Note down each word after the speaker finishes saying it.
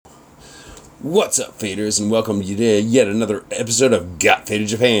What's up, faders, and welcome to yet another episode of Got Faded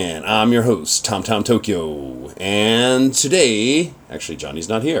Japan. I'm your host, Tom Tokyo, and today, actually, Johnny's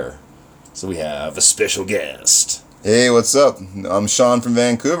not here, so we have a special guest. Hey, what's up? I'm Sean from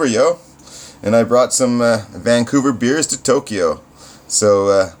Vancouver, yo, and I brought some Vancouver beers to Tokyo.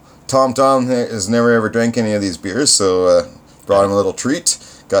 So, Tom has never ever drank any of these beers, so brought him a little treat.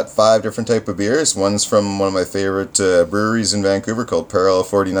 Got 5 different type of beers. One's from one of my favorite breweries in Vancouver called Parallel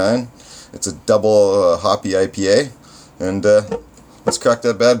 49. It's a double hoppy IPA, and let's crack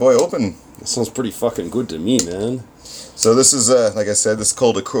that bad boy open. That sounds pretty fucking good to me, man. So this is, like I said, this is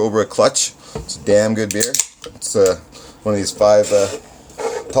called a Cobra Clutch. It's a damn good beer. It's one of these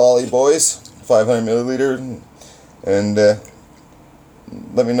 5 Tolly boys, 500 milliliter, and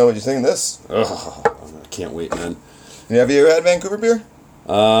let me know what you think of this. Oh, I can't wait, man. Have you ever had Vancouver beer?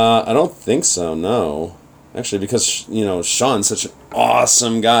 I don't think so, no. Actually, because, you know, Sean's such an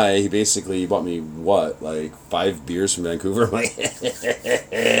awesome guy, he bought me, 5 beers from Vancouver? I'm like,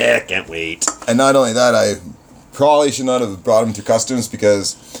 can't wait. And not only that, I probably should not have brought him to customs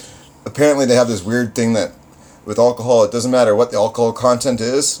because apparently they have this weird thing that with alcohol, it doesn't matter what the alcohol content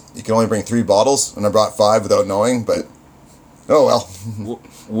is, you can only bring 3 bottles, and I brought 5 without knowing, but oh well.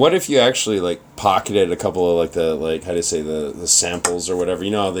 What if you actually, pocketed a couple of, the samples or whatever?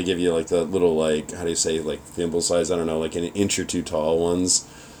 You know how they give you, the little, thimble size, I don't know, an inch or 2 tall ones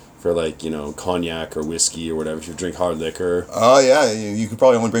for, cognac or whiskey or whatever, if you drink hard liquor. Oh, yeah, you could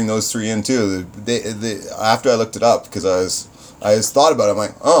probably only bring those 3 in, too. After I looked it up, because I just thought about it, I'm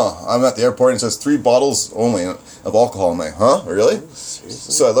like, oh, I'm at the airport and it says 3 bottles only of alcohol. I'm like, huh, really? Seriously?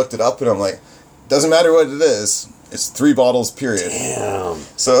 So I looked it up and I'm like, doesn't matter what it is. It's 3 bottles, period. Damn.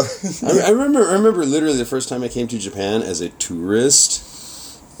 So I remember literally the first time I came to Japan as a tourist,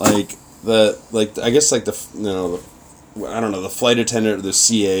 the flight attendant or the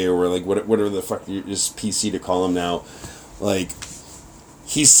CA or whatever the fuck is PC to call him now,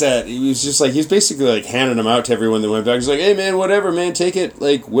 he said, he's basically handing them out to everyone that went back. He's like, hey man, whatever, man, take it,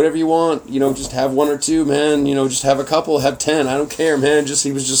 whatever you want, just have 1 or 2, man, just have a couple, have 10, I don't care, man.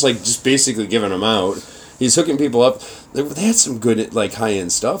 He was just basically giving them out. He's hooking people up. They had some good,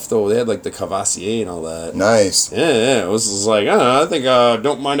 high-end stuff, though. They had, the Cavassier and all that. Nice. Yeah. It was like, I think,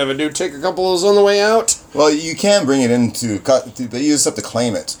 don't mind if I do take a couple of those on the way out. Well, you can bring it into, but you just have to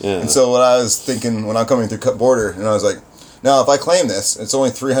claim it. Yeah. And so what I was thinking when I'm coming through border, and I was like, now if I claim this, it's only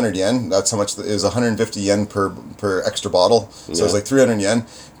 300 yen. That's how much it is, 150 yen per extra bottle. So it's 300 yen.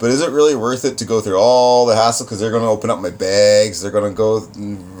 But is it really worth it to go through all the hassle? Because they're going to open up my bags. They're going to go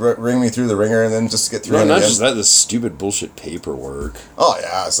ring me through the ringer and then just get 300 yen. No, not just that, the stupid bullshit paperwork. Oh,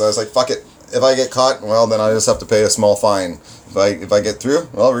 yeah. So I was like, fuck it. If I get caught, well, then I just have to pay a small fine. If I get through,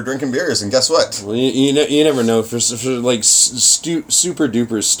 well, we're drinking beers, and guess what? Well, you never know. For super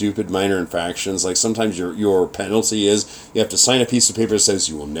duper stupid minor infractions, sometimes your penalty is you have to sign a piece of paper that says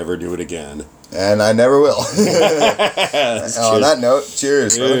you will never do it again. And I never will. On that note,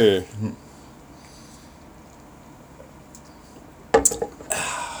 cheers. Yeah.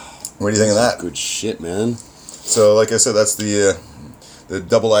 What do you think of that? Good shit, man. So, like I said, that's the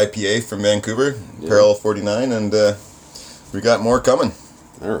double IPA from Vancouver, Parallel 49, and we got more coming.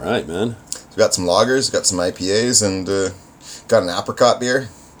 All right, man. We got some lagers, got some IPAs, and got an apricot beer.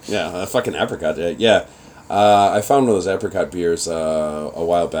 Yeah, a fucking apricot. Yeah. I found one of those apricot beers a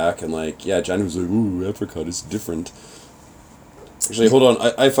while back, and Johnny was like, ooh, apricot is different. Actually, hold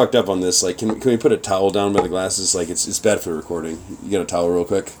on, I fucked up on this. Can we put a towel down by the glasses? It's bad for the recording. You got a towel real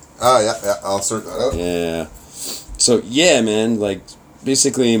quick? Oh, yeah, I'll sort that out. Yeah. So, yeah, man,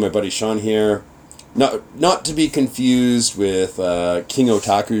 basically my buddy Sean here, not to be confused with King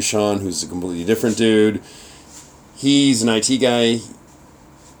Otaku Sean, who's a completely different dude. He's an IT guy.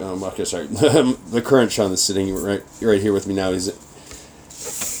 Okay, sorry. The current Sean that's sitting right here with me now. He's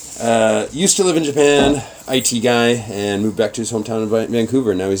used to live in Japan, IT guy, and moved back to his hometown in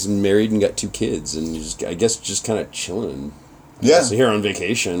Vancouver. Now he's married and got 2 kids, and I guess just kind of chilling. Yeah. So here on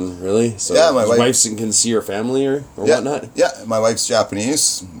vacation, really. So yeah, my wife can see her family or whatnot. Yeah, my wife's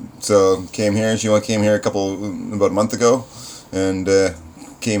Japanese, so came here. She came here about a month ago, and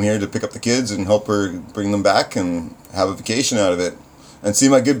came here to pick up the kids and help her bring them back and have a vacation out of it. And see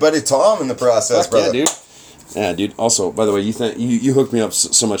my good buddy Tom in the process, brother. Yeah, dude. Yeah, dude. Also, by the way, you hooked me up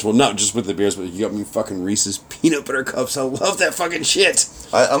so much. Well, not just with the beers, but you got me fucking Reese's peanut butter cups. I love that fucking shit.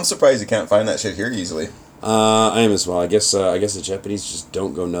 I'm surprised you can't find that shit here easily. I am as well. I guess the Japanese just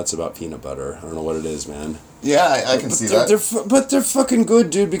don't go nuts about peanut butter. I don't know what it is, man. Yeah, I can see that. But they're fucking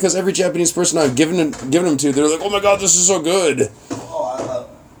good, dude. Because every Japanese person I've given them to, they're like, "Oh my god, this is so good." Oh,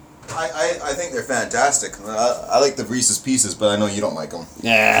 I think they're fantastic. I like the Reese's Pieces, but I know you don't like them.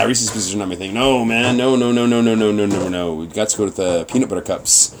 Yeah, Reese's Pieces are not my thing. No, man. No. We've got to go with the peanut butter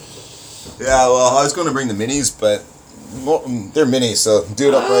cups. Yeah, well, I was going to bring the minis, but they're minis, so do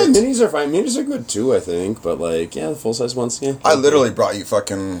it upright. Minis are fine. Minis are good too, I think. But like, yeah, the full size ones. Yeah. I literally brought you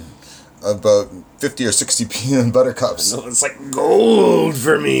fucking about 50 or 60 peanut butter cups. No, it's like gold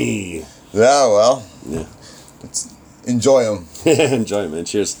for me. Yeah, well. Yeah. Enjoy them. Enjoy it, man.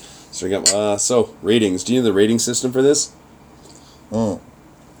 Cheers. String up. So ratings. Do you know the rating system for this? No.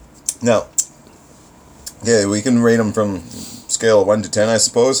 Yeah, we can rate them from scale of 1 to 10, I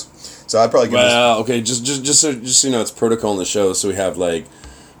suppose. So I'd probably give okay, just so you know, it's protocol in the show. So we have like,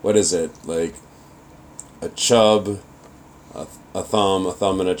 what is it? Like a chub, a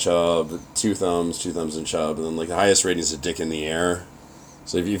thumb and a chub, two thumbs and chub, and then like the highest rating is a dick in the air.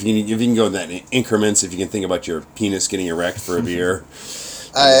 So if you can go in that in increments, if you can think about your penis getting erect for a beer.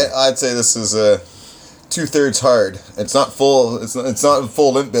 I'd say this is 2/3 hard. It's not full. It's not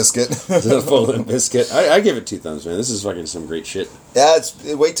full Limp Biscuit. It's not full Limp Biscuit. I give it 2 thumbs, man. This is fucking some great shit. Yeah,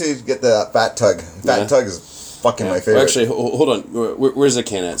 wait till you get the Fat Tug. Fat Tug is fucking my favorite. Well, actually, hold on. Where's the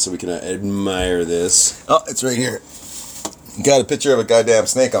can at so we can admire this? Oh, it's right here. Got a picture of a goddamn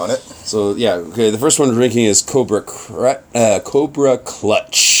snake on it. So yeah, okay. The first one we're drinking is Cobra Clutch.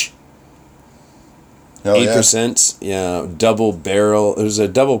 8%. Yeah, double barrel. There's a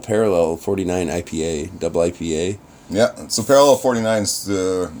double parallel 49 IPA, double IPA. Yeah, so parallel 49 is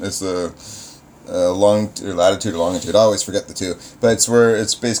the latitude or longitude. I always forget the two, but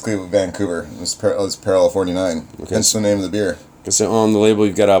it's basically Vancouver. It's parallel 49. Okay. That's the name of the beer. So on the label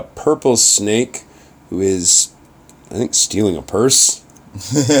you've got a purple snake, who is, I think, stealing a purse.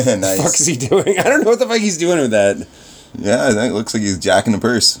 Nice. What the fuck is he doing? I don't know what the fuck he's doing with that. Yeah, I think it looks like he's jacking a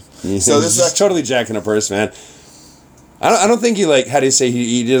purse. So this is totally jacking a purse, man. I don't think he, like, how do you say,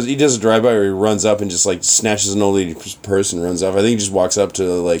 he does a drive-by or he runs up and just, like, snatches an old lady's purse and runs off. I think he just walks up to,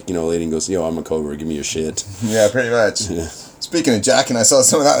 like, a lady and goes, yo, I'm a Cobra, give me your shit. Yeah, pretty much. Yeah. Speaking of jacking, I saw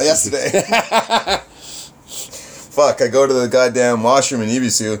some of that yesterday. Fuck, I go to the goddamn washroom in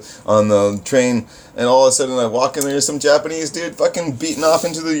Ibisu on the train, and all of a sudden I walk in, there's some Japanese dude fucking beating off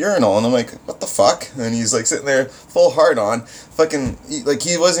into the urinal, and I'm like, what the fuck? And he's like sitting there full hard on, fucking,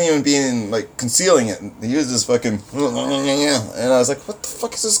 he wasn't even being, like, concealing it. He was just fucking, and I was like, what the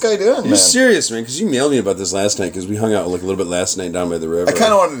fuck is this guy doing, man? You're serious, man, because you mailed me about this last night, because we hung out, like, a little bit last night down by the river. I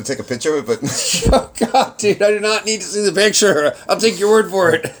kind of wanted to take a picture of it, but... Oh, God, dude, I do not need to see the picture. I'll take your word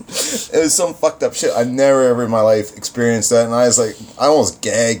for it. It was some fucked up shit. I've never ever in my life experienced that, and I was like, I almost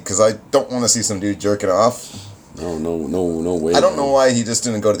gagged, because I don't want to see some dude jerking off. No way. I don't know why he just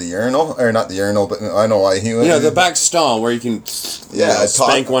didn't go to the urinal, or not the urinal, but I know why he went. Yeah, the back stall where you can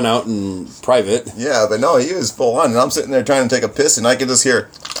spank one out in private. Yeah, but no, he was full on, and I'm sitting there trying to take a piss, and I could just hear.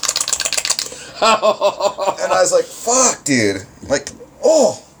 And I was like, fuck, dude. Like,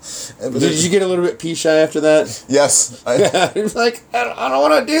 oh. Did you get a little bit pee shy after that? Yes. He was like, I don't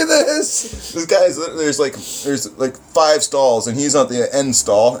want to do this. This guy's, there's like 5 stalls, and he's at the end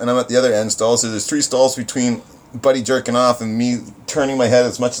stall, and I'm at the other end stall, so there's 3 stalls between Buddy jerking off and me turning my head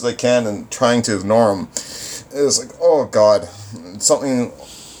as much as I can and trying to ignore him. It was like, oh God, something.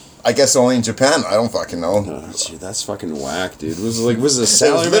 I guess only in Japan. I don't fucking know. Oh, dude, that's fucking whack, dude. Was it a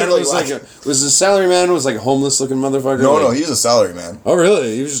salary man? Was the salary man a homeless looking motherfucker? No, he was a salary man. Oh,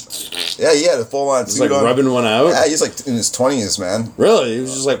 really? He was just... Yeah, he had a full on suit like rubbing one out? Yeah, he's like in his 20s, man. Really? He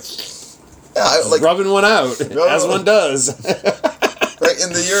was just like... Yeah, like rubbing one out, as one does. Right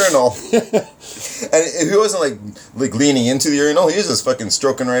in the urinal. And he wasn't like leaning into the urinal. He was just fucking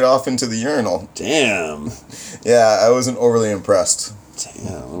stroking right off into the urinal. Damn. Yeah, I wasn't overly impressed.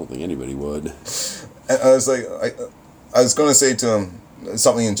 Damn, I don't think anybody would. And I was like, I was going to say to him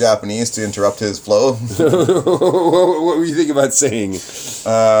something in Japanese to interrupt his flow. What were you thinking about saying?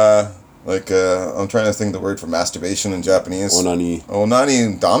 I'm trying to think the word for masturbation in Japanese. Onani.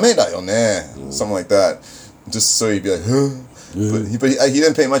 Onani dame da yo ne. Something like that. Just so he'd be like, huh? But he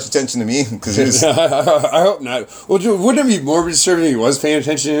didn't pay much attention to me because he was... I hope not. Well, dude, wouldn't it be more disturbing if he was paying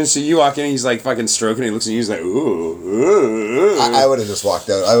attention to you? So you walk in and he's like fucking stroking, he looks at you, he's like, ooh. I would have just walked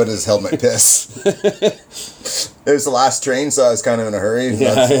out. I would have just held my piss. It was the last train, so I was kind of in a hurry.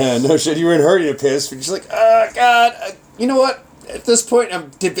 Yeah, no shit. You were in a hurry to piss, but you're just like, oh, God, you know what? At this point, I'm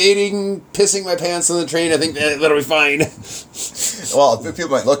debating pissing my pants on the train. I think that'll be fine. Well,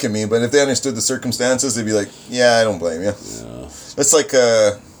 people might look at me, but if they understood the circumstances, they'd be like, yeah, I don't blame you. Yeah. It's like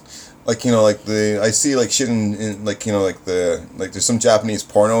I see like shit in there's some Japanese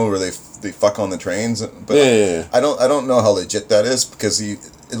porno where they fuck on the trains, but I don't know how legit that is because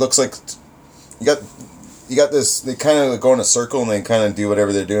it looks like you got this, they kind of go in a circle and they kind of do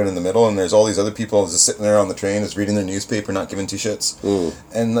whatever they're doing in the middle, and there's all these other people just sitting there on the train just reading their newspaper, not giving two shits.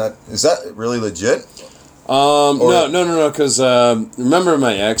 And is that really legit? No, because remember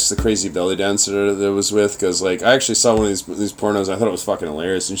my ex, the crazy belly dancer that I was with, because like I actually saw one of these pornos, I thought it was fucking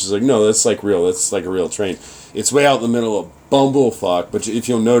hilarious, and she's like, no, that's like real, that's like a real train. It's way out in the middle of bumblefuck, but if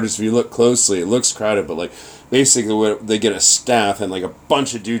you'll notice, if you look closely, it looks crowded, but like basically what they get a staff and like a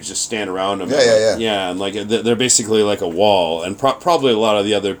bunch of dudes just stand around them. Yeah, and like they're basically like a wall, and probably a lot of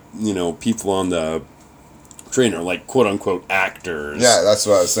the other people on the train are like quote unquote actors. Yeah, that's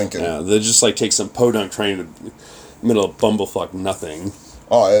what I was thinking. Yeah, they just like take some podunk train in the middle of bumblefuck nothing.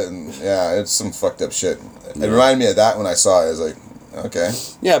 Oh, it's some fucked up shit. It reminded me of that when I saw it. I was like, okay.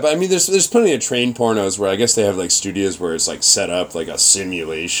 Yeah, but I mean, there's plenty of train pornos where I guess they have like studios where it's like set up like a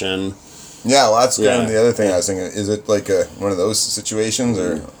simulation. Yeah, well, that's kind of the other thing I was thinking. Is it like one of those situations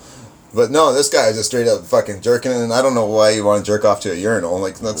or? But no, this guy is just straight up fucking jerking, and I don't know why you want to jerk off to a urinal.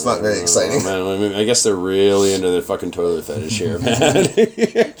 Like, that's not very exciting. Man, I mean, I guess they're really into their fucking toilet fetish here, man.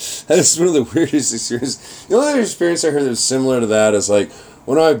 That's one of the weirdest experiences. The only other experience I heard that was similar to that is like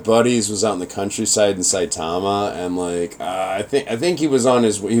one of my buddies was out in the countryside in Saitama, and like I think he was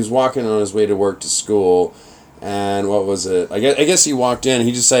walking on his way to work to school. And what was it? I guess he walked in and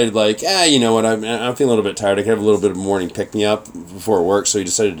he decided like, you know what, I'm feeling a little bit tired. I could have a little bit of morning pick-me-up before work. So he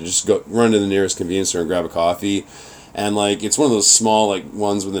decided to just go run to the nearest convenience store and grab a coffee. And like, it's one of those small like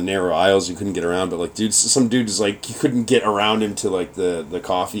ones with the narrow aisles you couldn't get around. But like, some dude is like, he couldn't get around into like the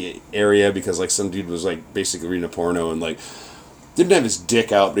coffee area because like some dude was like basically reading a porno and like didn't have his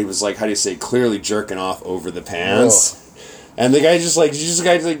dick out, but he was like, how do you say, clearly jerking off over the pants. Whoa. And the guy just like,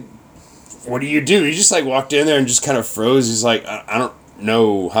 what do you do? He just like walked in there and just kind of froze. He's like, I don't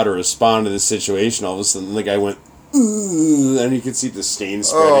know how to respond to this situation. All of a sudden, the guy went, ooh, and you could see the stain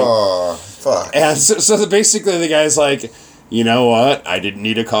spreading. Oh, fuck. And so basically the guy's like, you know what? I didn't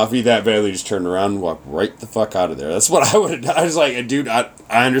need a coffee that badly. Just turned around and walked right the fuck out of there. That's what I would have done. I was like, dude, I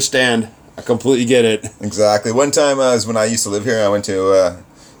understand. I completely get it. Exactly. One time when I used to live here, I went to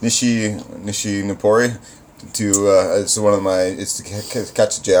Nishinapori. It's one of my, it's to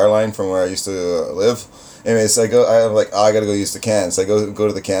catch the JR line from where I used to live. Anyways, I gotta go use the can. So I go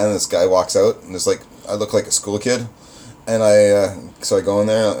to the can, and this guy walks out, and it's like, I look like a school kid. And so I go in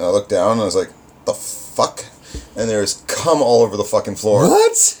there, and I look down, and I was like, the fuck? And there's cum all over the fucking floor.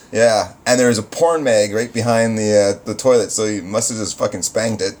 What? Yeah, and there's a porn mag right behind the toilet, so he must have just fucking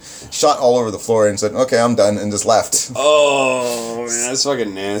spanked it, shot all over the floor, and said, okay, I'm done, and just left. Oh, man, that's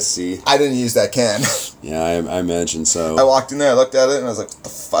fucking nasty. I didn't use that can. Yeah, I imagine so. I walked in there, I looked at it, and I was like, what the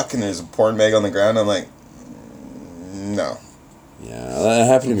fuck? And there's a porn mag on the ground, I'm like, no. Yeah, that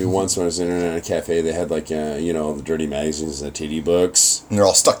happened to me once when I was in a cafe. They had like, the dirty magazines and the titty books. And they're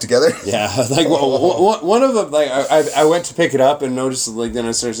all stuck together? Yeah, like one of them, like I went to pick it up and noticed, like, then I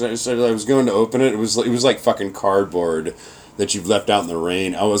was going to open it. It was like fucking cardboard that you've left out in the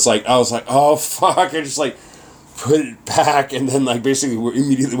rain. I was like, oh fuck! I just like put it back and then like basically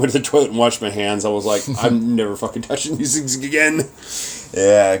immediately went to the toilet and washed my hands. I was like, I'm never fucking touching these things again.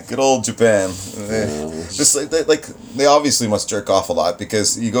 Yeah, good old Japan. Just like they obviously must jerk off a lot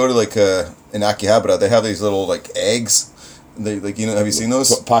because you go to like in Akihabara, they have these little like eggs. They like, have you seen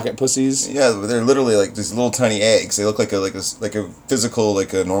those pocket pussies? Yeah, they're literally like these little tiny eggs. They look like a physical,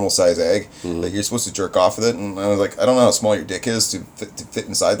 like a normal size egg. Mm-hmm. Like you're supposed to jerk off with it, and I was like, I don't know how small your dick is to fit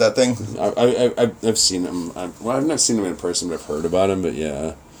inside that thing. I've seen them. I've not seen them in person, but I've heard about them. But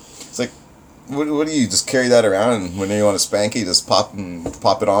yeah, it's like, what do you just carry that around, and when you want to spank it, you just pop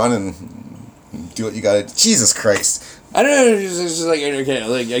it on and do what you got to. Jesus Christ. I don't know. It's just like, okay,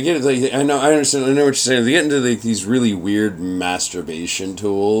 like I get it. Like I understand. I know what you're saying. They get into like these really weird masturbation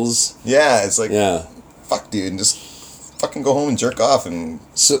tools. Yeah, it's like, yeah, fuck, dude, just fucking go home and jerk off. And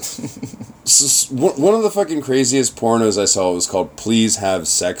so one of the fucking craziest pornos I saw was called "Please Have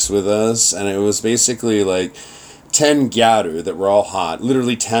Sex with Us," and it was basically like 10 gyaru that were all hot,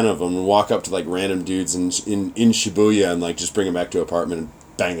 literally 10 of them, and walk up to like random dudes in Shibuya and like just bring them back to an apartment and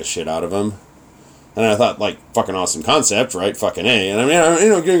bang the shit out of them. And I thought, like, fucking awesome concept, right? Fucking A. And I mean,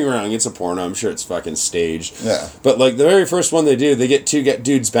 don't get me wrong, it's a porno. I'm sure it's fucking staged. Yeah. But, like, the very first one they do, they get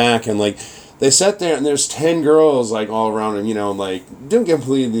dudes back, and, like, they sit there, and there's 10 girls, like, all around them, like, don't get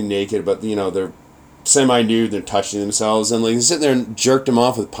completely naked, but, they're semi-nude, they're touching themselves, and, like, they sit there and jerk them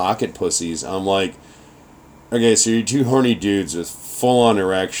off with pocket pussies. I'm like, okay, so you're two horny dudes with full-on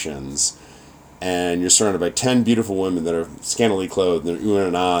erections, and you're surrounded by 10 beautiful women that are scantily clothed, and they're oohing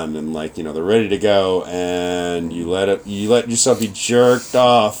and ahhing, and like, they're ready to go, and you let yourself be jerked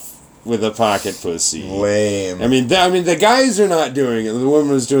off with a pocket pussy. Lame. I mean, the guys are not doing it. The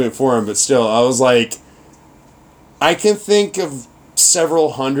woman was doing it for him, but still, I was like, I can think of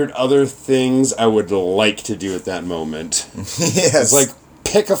several hundred other things I would like to do at that moment. Yes. It's like,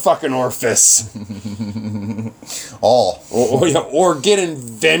 pick a fucking orifice. All. Or get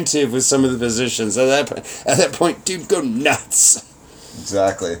inventive with some of the positions. At that point, dude, go nuts.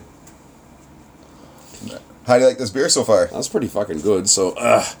 Exactly. How do you like this beer so far? That's pretty fucking good. So,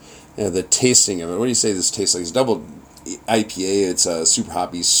 yeah, the tasting of it. What do you say this tastes like? It's double IPA. It's super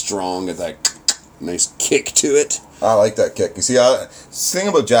hoppy, strong, got that nice kick to it. I like that kick. You see, the thing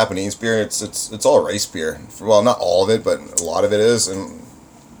about Japanese beer, it's all rice beer. Well, not all of it, but a lot of it is, and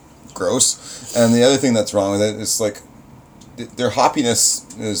gross. And the other thing that's wrong with it is like their hoppiness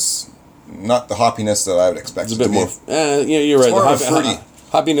is not the hoppiness that I would expect. It's a bit more. You're right. More fruity.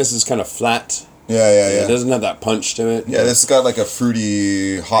 Hoppiness is kind of flat. Yeah. It doesn't have that punch to it. Yeah, this has got like a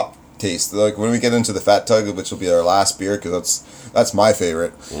fruity hop taste. Like when we get into the Fat Tug, which will be our last beer, because that's my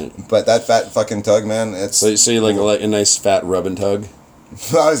favorite. Right. But that fat fucking tug, man, it's... So you like a nice fat rub and tug?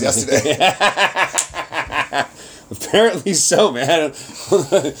 That was yesterday. Apparently so, man.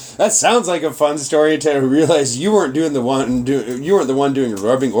 That sounds like a fun story until I realized you weren't the one doing the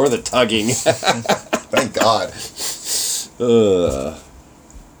rubbing or the tugging. Thank God.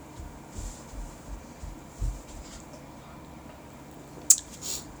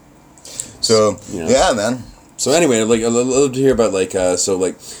 So yeah, man. So anyway, like I'd love to hear about this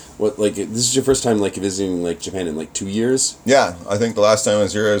is your first time like visiting like Japan in like 2 years? Yeah, I think the last time I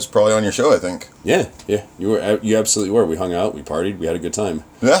was here, I was probably on your show, I think. Yeah, you absolutely were. We hung out, we partied, we had a good time.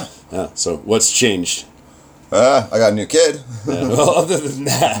 Yeah. Yeah. So what's changed? I got a new kid. Yeah, well, other than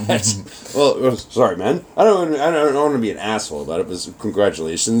that, well, sorry, man. I don't want to be an asshole about it. But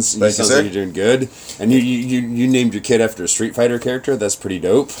congratulations. Thank you, sounds sir. like you're doing good. And you named your kid after a Street Fighter character. That's pretty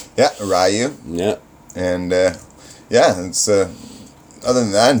dope. Yeah, Ryu. Yeah. And yeah, it's other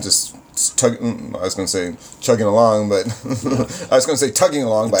than that, just tugging. I was going to say chugging along, but I was going to say tugging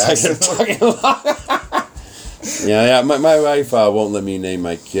along by accident. Tugging along. Yeah. My wife won't let me name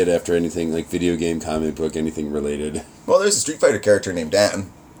my kid after anything like video game, comic book, anything related. Well, there's a Street Fighter character named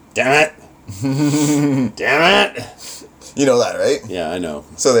Dan. Damn it! Damn it! You know that, right? Yeah, I know.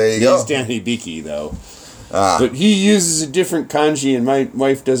 So there you go. He's Danny Beaky, though. But he uses a different kanji, and my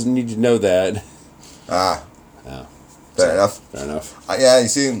wife doesn't need to know that. Oh. Fair enough. Yeah, you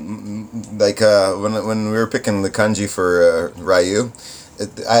see, like when we were picking the kanji for Ryu,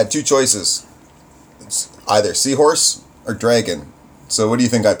 I had two choices. It's either seahorse or dragon. So what do you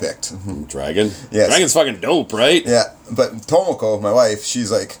think I picked? Dragon? Yes. Dragon's fucking dope, right? Yeah, but Tomoko, my wife,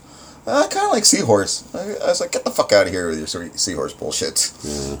 she's like, I kind of like seahorse. I was like, get the fuck out of here with your seahorse bullshit.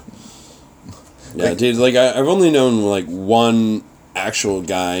 Yeah. Yeah, dude, like, I've only known, like, one actual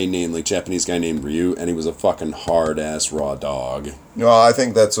guy named, like, Japanese guy named Ryu, and he was a fucking hard-ass raw dog. No, I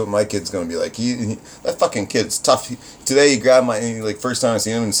think that's what my kid's gonna be like. That fucking kid's tough. Today he grabbed first time I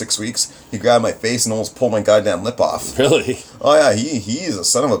seen him in 6 weeks, he grabbed my face and almost pulled my goddamn lip off. Really? Oh yeah, he is a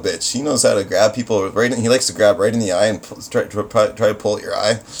son of a bitch. He knows how to grab people he likes to grab right in the eye and try to pull at your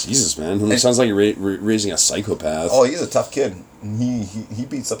eye. Jesus, man. It sounds like you're raising a psychopath. Oh, he's a tough kid. He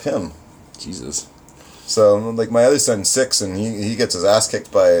beats up him. Jesus. So, like, my other son's 6, and he gets his ass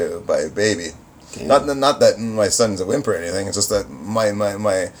kicked by a baby. Damn. Not that my son's a wimp or anything. It's just that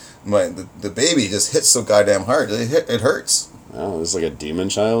the baby just hits so goddamn hard. It hurts. Oh, it's like a demon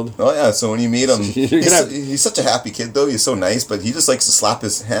child? Oh, yeah, so when you meet him, You're he's such a happy kid, though. He's so nice, but he just likes to slap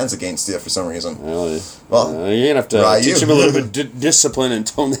his hands against you for some reason. Really? Well, you're going to have to teach him a little bit of discipline and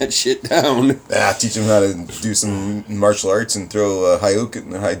tone that shit down. Yeah, teach him how to do some martial arts and throw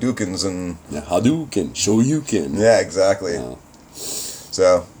Hadoukens and... Yeah, Hadouken, Shoryuken. Yeah, exactly. Oh.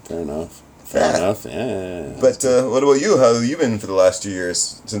 So... Fair enough. Fair enough, yeah. But what about you? How have you been for the last 2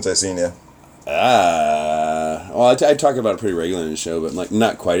 years since I seen you? Well, I talk about it pretty regularly in the show, but like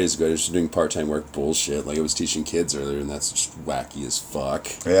not quite as good. I was just doing part-time work bullshit. Like I was teaching kids earlier, and that's just wacky as fuck.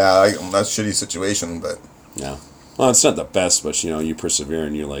 Yeah, that's a shitty situation, but... Yeah. Well, it's not the best, but, you persevere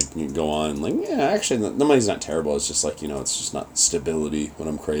and you go on. And, like, yeah, actually, the money's not terrible. It's just, like, it's just not stability, what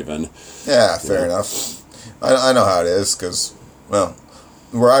I'm craving. Yeah, fair enough. I know how it is, because, well,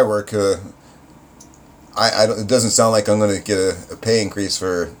 where I work, it doesn't sound like I'm going to get a pay increase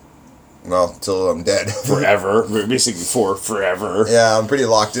for... Well, till I'm dead. Forever. Basically for forever. Yeah, I'm pretty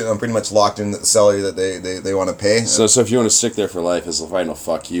locked in. I'm pretty much locked in the salary that they want to pay. So if you want to stick there for life, as the final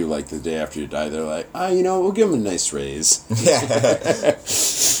fuck you, like the day after you die, they're like, we'll give them a nice raise. Yeah.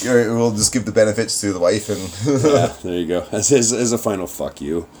 We'll just give the benefits to the wife and... Yeah, there you go. As a final fuck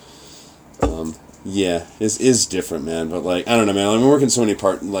you. Yeah, is different, man. But I don't know, man. I'm working so many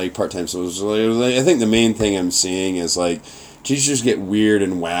part-time, so I think the main thing I'm seeing is teachers get weird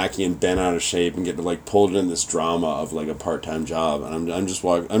and wacky and bent out of shape and get like pulled in this drama of like a part-time job, and I'm just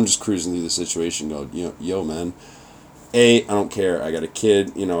cruising through the situation, going, yo man, A, I don't care. I got a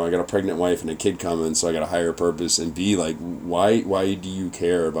kid, I got a pregnant wife and a kid coming, so I got a higher purpose. And B, like, why do you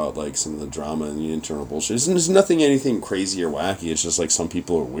care about, like, some of the drama and the internal bullshit? There's nothing, anything crazy or wacky. It's just, like, some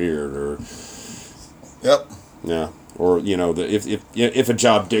people are weird or... Yep. Yeah. Or, if a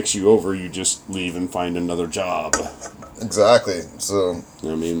job dicks you over, you just leave and find another job. Exactly. So...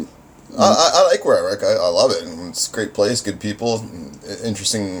 I mean... I like where I work. I love it. It's a great place, good people,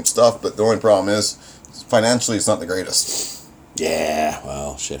 interesting stuff, but the only problem is... financially, it's not the greatest. Yeah,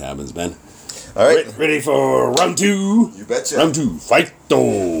 well, shit happens, Ben. All right. Ready for round 2? You betcha. Round 2,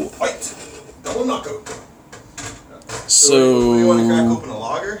 fight-o. Fight. Double knockout. So... Do you want to crack open a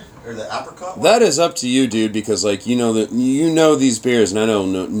lager? Or the apricot one? That is up to you, dude, because, like, you know these beers, and I know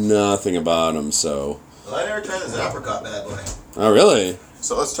nothing about them, so... Well, I never tried this apricot bad boy. Oh, really?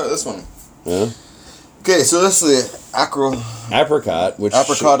 So let's try this one. Yeah? Okay, so this is the Apricot, which...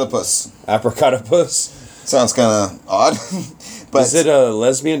 Apricotopus. Apricotopus? Sounds kind of odd. But is it a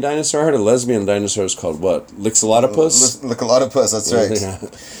lesbian dinosaur? A lesbian dinosaur is called what? Lixolotopus? Lixolotopus, that's right. Yeah.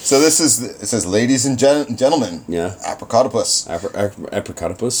 So it says, ladies and gentlemen. Yeah. Apricotopus.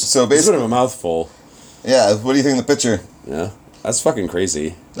 Apricotopus? So basically... It's a bit of a mouthful. Yeah, what do you think of the picture? Yeah. That's fucking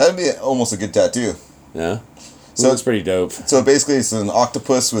crazy. That'd be almost a good tattoo. Yeah. So it looks pretty dope. So basically it's an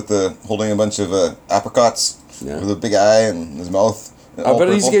octopus with holding a bunch of apricots. Yeah. With a big eye and his mouth. But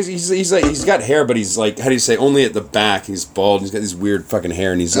he's got hair, but he's like, how do you say, only at the back. He's bald. He's got this weird fucking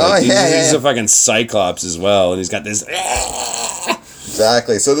hair, and he's a fucking cyclops as well, and he's got this.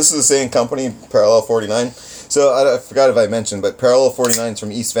 Exactly. So this is the same company, Parallel 49. So I forgot if I mentioned, but Parallel 49 is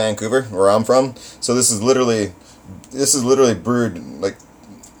from East Vancouver, where I'm from. So this is literally brewed like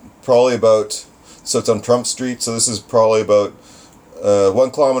probably about. So it's on Trump Street. So this is probably about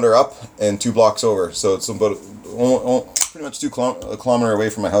 1 kilometer up and 2 blocks over. So it's about pretty much 2 kilometer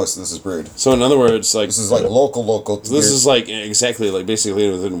away from my house. This is brewed. So in other words, like this is like local. This is like exactly like basically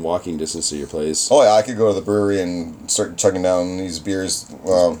within walking distance of your place. Oh yeah, I could go to the brewery and start chugging down these beers.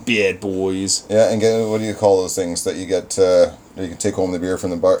 Bad boys. Yeah, and get, what do you call those things that you get? You can take home the beer from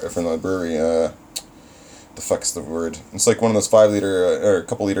the brewery. The fuck's the word? It's like one of those 5 liter or a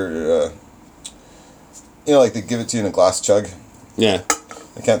couple liter. Like they give it to you in a glass chug. Yeah.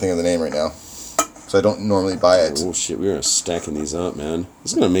 I can't think of the name right now. So I don't normally buy it. Oh shit, we are stacking these up, man.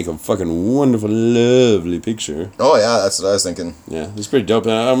 This is gonna make a fucking wonderful, lovely picture. Oh yeah, that's what I was thinking. Yeah, it's pretty dope.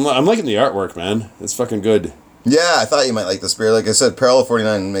 I'm liking the artwork, man. It's fucking good. Yeah, I thought you might like this beer. Like I said, Parallel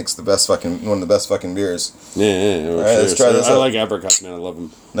 49 makes one of the best fucking beers. Yeah. All right, let's try this. I like apricots, man. I love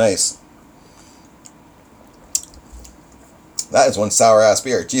them. Nice. That is one sour ass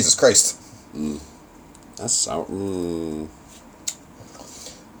beer. Jesus Christ. That's sour.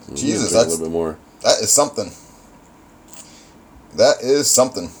 Jesus, that's a little bit more. That is something.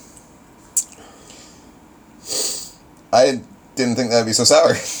 I didn't think that'd be so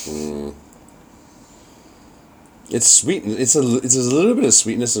sour. It's sweet. It's a little bit of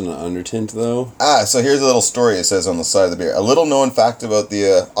sweetness and an undertint, though. So here's a little story it says on the side of the beer. A little known fact about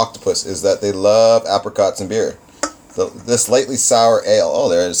the octopus is that they love apricots in beer. This lightly sour ale,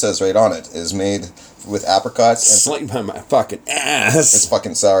 there it says right on it, is made with apricots. Slight by my fucking ass. It's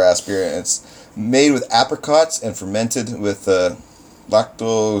fucking sour ass beer. And it's made with apricots and fermented with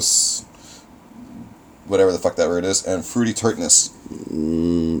lactose, whatever the fuck that word is, and fruity tartness.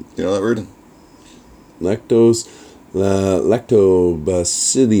 You know that word? Lactose,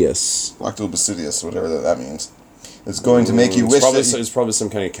 lactobacillus. Lactobacillus, whatever that means. It's going to make you wish. It's probably some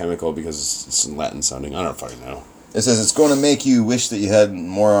kind of chemical because it's Latin sounding. I don't fucking know. It says it's going to make you wish that you had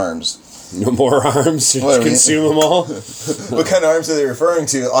more arms. No more arms? Consume them all? What kind of arms are they referring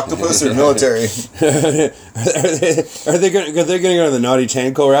to? Octopus or military? Are they going to go the naughty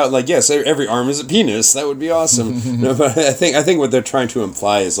tentacle route? Like, yes, every arm is a penis. That would be awesome. No, but I think what they're trying to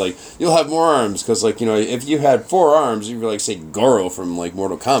imply is, like, you'll have more arms. Because, like, if you had 4 arms, you'd be like, say, Goro from, like,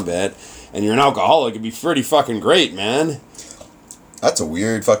 Mortal Kombat, and you're an alcoholic, it'd be pretty fucking great, man. That's a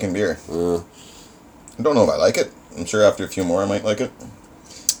weird fucking beer. I don't know if I like it. I'm sure after a few more I might like it.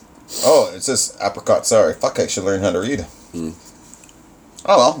 Oh, it says apricot sour. Fuck, I should learn how to read. Oh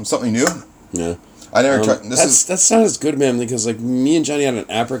well, something new. Yeah. I never tried. That sounds good, man, because like me and Johnny had an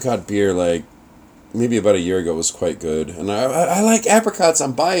apricot beer like maybe about a year ago. It was quite good. And I like apricots.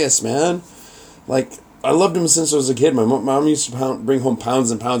 I'm biased, man. Like I loved them since I was a kid. My mom used to bring home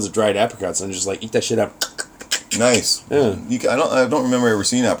pounds and pounds of dried apricots and just like eat that shit up. Nice. Yeah. I don't remember ever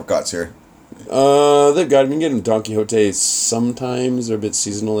seeing apricots here. They've got them. You can get them Don Quixote sometimes. They're a bit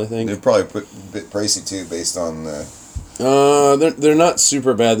seasonal, I think. They're probably a bit pricey too, based on. They're not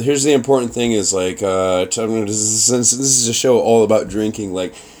super bad. Here's the important thing: is like, since this is a show all about drinking,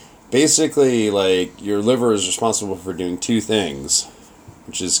 like, basically, like, your liver is responsible for doing two things,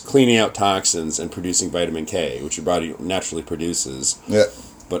 which is cleaning out toxins and producing vitamin K, which your body naturally produces. Yeah.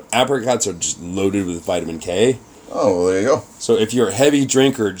 But apricots are just loaded with vitamin K. Oh, well, there you go. So if you're a heavy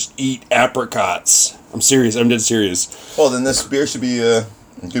drinker, just eat apricots. I'm serious. I'm dead serious. Well, then this beer should be a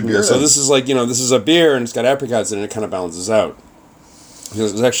good beer. Yeah, so this is like, this is a beer and it's got apricots in it. It kind of balances out.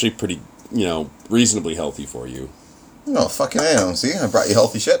 Because it's actually pretty, reasonably healthy for you. Oh, fucking A. See, I brought you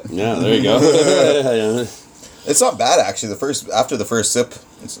healthy shit. Yeah, there you go. It's not bad, actually. After the first sip,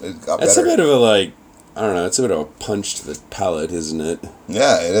 it got better. It's a bit of a, it's a bit of a punch to the palate, isn't it?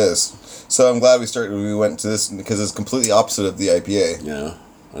 Yeah, it is. So I'm glad we went to this because it's completely opposite of the IPA. Yeah,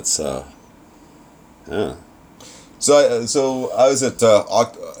 that's yeah. So I was at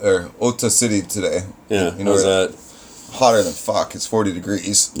Ota City today. Yeah, how's that? Hotter than fuck. It's 40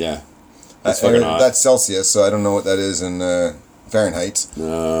 degrees. Yeah, that's fucking hot. That's Celsius, so I don't know what that is in Fahrenheit.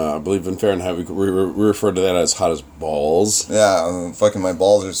 I believe in Fahrenheit we refer to that as hot as balls. Yeah, fucking my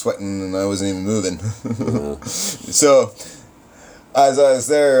balls are sweating and I wasn't even moving. So as I was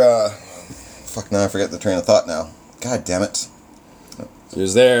there, now I forget the train of thought now. God damn it. He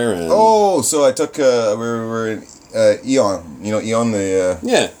was there and... Oh, so I took, we were in Eon. You know Eon, the...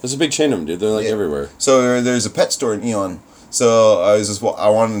 Yeah, there's a big chain of them, dude. They're like everywhere. So there's a pet store in Eon. So I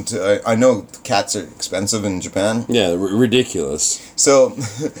wanted to... I know cats are expensive in Japan. Yeah, ridiculous. So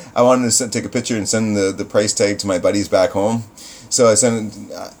I wanted to take a picture and send the price tag to my buddies back home. So I sent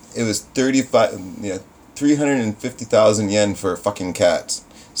it was 350,000 yen for a fucking cat.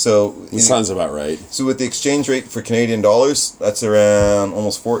 So it sounds about right. So with the exchange rate for Canadian dollars, that's around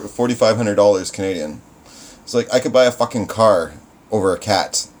almost $4,500 Canadian. It's like I could buy a fucking car over a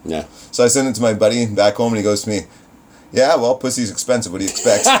cat. Yeah. So I sent it to my buddy back home, and he goes to me, "Yeah, well, pussy's expensive. What do you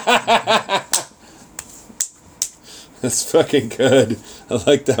expect?" That's fucking good. I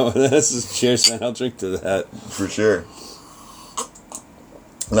like that one. This is cheers, man. I'll drink to that for sure.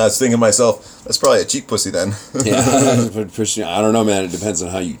 And I was thinking to myself, that's probably a cheap pussy then. Yeah, but I don't know, man. It depends on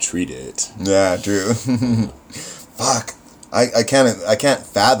how you treat it. Yeah, true. Fuck, I can't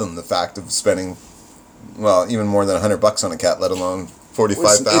fathom the fact of spending, well, even more than $100 on a cat, let alone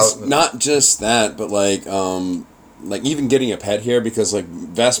 45,000. It's not just that, but like even getting a pet here, because like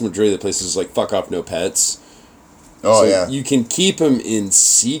vast majority of the places like fuck off, no pets. Oh, so yeah. You can keep them in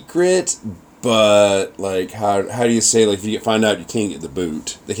secret. But, like, how do you say, like, if you find out you can't get the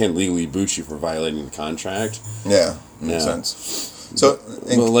boot, they can't legally boot you for violating the contract? Yeah, makes sense. So,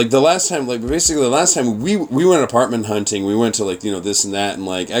 the last time we went apartment hunting, we went to, like, this and that, and,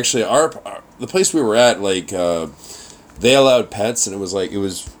 like, actually, the place we were at, like, they allowed pets, and it was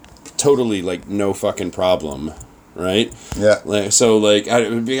totally, like, no fucking problem. Right? Yeah. Like, so, like,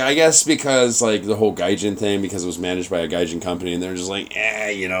 I guess because, like, the whole Gaijin thing, because it was managed by a Gaijin company, and they're just like,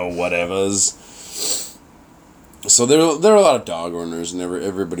 whatevers. So there are a lot of dog owners, and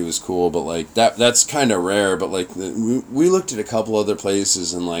everybody was cool, but, like, that's kind of rare, but, like, we looked at a couple other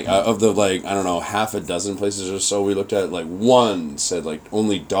places, and, like, of the, like, I don't know, half a dozen places or so we looked at, like, one said, like,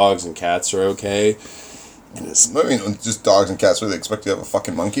 only dogs and cats are okay. I mean, just dogs and cats. What do they expect you to have a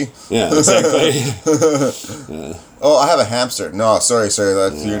fucking monkey? Yeah, exactly. Yeah. Oh, I have a hamster. No, sorry,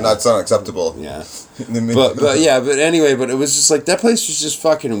 that's not acceptable. Yeah. but anyway, but it was just like, that place was just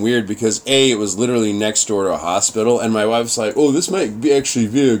fucking weird because it was literally next door to a hospital, and my wife's like, oh, this might actually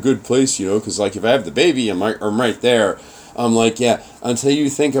be a good place, because like if I have the baby, I'm right there. I'm like, yeah, until you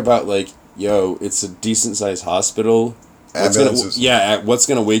think about like, it's a decent sized hospital. What's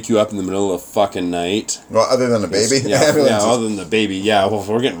gonna wake you up in the middle of fucking night? Well, other than a baby. Other than the baby. Yeah, well,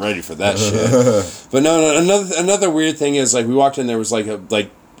 we're getting ready for that shit. But no. Another weird thing is like we walked in, there was like a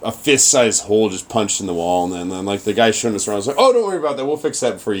fist-sized hole just punched in the wall, and then like the guy showing us around was like, "Oh, don't worry about that. We'll fix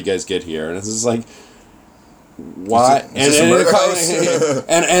that before you guys get here." And it's just like, why? There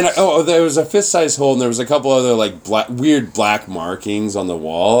was a fist-sized hole, and there was a couple other like weird black markings on the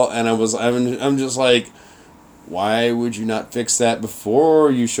wall, and I'm just like, why would you not fix that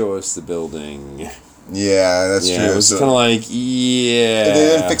before you show us the building? Yeah, that's true. It was kind of like, If they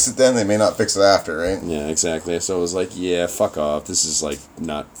didn't fix it then, they may not fix it after, right? Yeah, exactly. So it was like, yeah, fuck off. This is, like,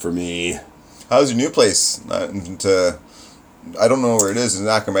 not for me. How's your new place? I don't know where it is. It's in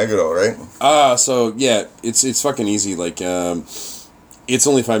Nakameguro, right? So, yeah, it's fucking easy. Like, it's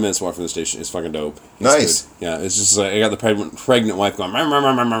only 5 minutes walk from the station. It's fucking dope. Nice. Good. Yeah, it's just like, I got the pregnant wife going,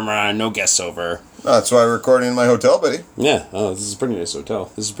 no guests over. Oh, that's why we're recording in my hotel, buddy. Yeah, this is a pretty nice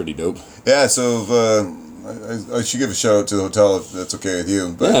hotel. This is pretty dope. Yeah, so I should give a shout out to the hotel if that's okay with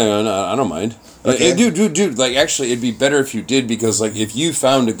you. But Yeah, no, I don't mind. Okay. Dude, like, actually, it'd be better if you did, because, like, if you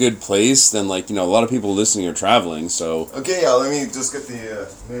found a good place, then, like, a lot of people listening are traveling, so... Okay, yeah, let me just get the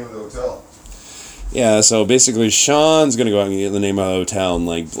name of the hotel. Yeah, so basically, Sean's gonna go out and get the name of the hotel and,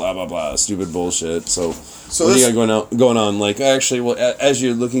 like, blah, blah, blah, stupid bullshit, so what do you got going on? Like, actually, well, as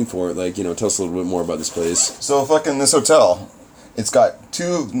you're looking for it, like, tell us a little bit more about this place. So, fucking this hotel, it's got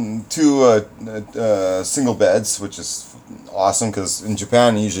two single beds, which is awesome, because in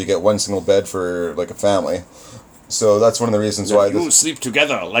Japan you usually get one single bed for like a family, so that's one of the reasons why you sleep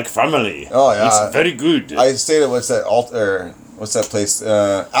together like family. Oh yeah, it's very good. I stayed at what's that place,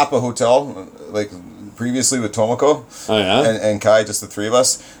 Appa Hotel, like previously with Tomoko. Oh yeah, and Kai, just the three of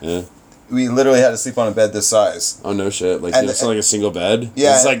us. Yeah, we literally had to sleep on a bed this size. Oh no shit! Like it's like a single bed.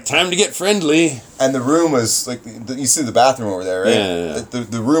 Yeah, it's like time to get friendly. And the room was like, you see the bathroom over there, right? Yeah.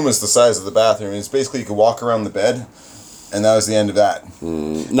 The room is the size of the bathroom. It's basically you could walk around the bed. And that was the end of that.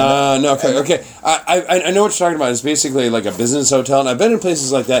 No, okay. I know what you're talking about. It's basically like a business hotel, and I've been in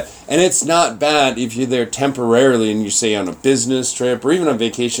places like that, and it's not bad if you're there temporarily and you say on a business trip or even on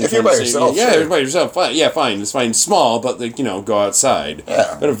vacation. If you're by yourself, yeah, sure. you're by yourself. Fine, yeah, fine. It's fine, small, but like go outside.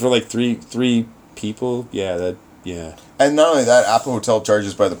 Yeah. But for like three people, yeah. And not only that, Apple Hotel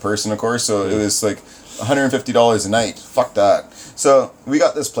charges by the person, of course. So it was like $150 a night. Fuck that. So we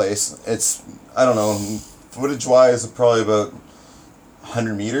got this place. It's, I don't know, footage-wise, probably about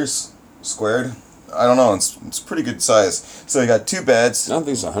 100 meters squared. I don't know. It's pretty good size. So you got two beds. I don't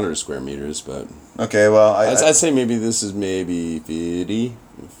think it's 100 square meters, but... Okay, well... I'd say maybe this is maybe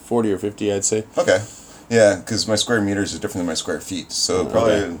 40 or 50, I'd say. Okay. Yeah, because my square meters is different than my square feet. So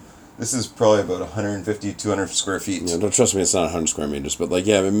probably... Okay. This is probably about 150, 200 square feet. Yeah, don't trust me, it's not 100 square meters, but like,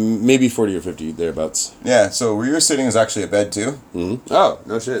 yeah, maybe 40 or 50, thereabouts. Yeah, so where you're sitting is actually a bed, too. Mm-hmm. Oh,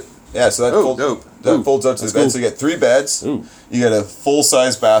 no shit. Yeah, so that folds out to the bed. Cool. So you get three beds. Ooh. You get a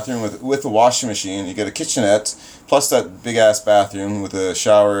full-size bathroom with a washing machine. You get a kitchenette, plus that big-ass bathroom with a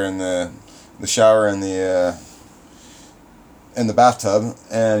shower and the shower and the bathtub,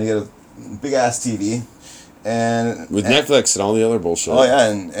 and you get a big-ass TV. With Netflix and all the other bullshit. Oh yeah,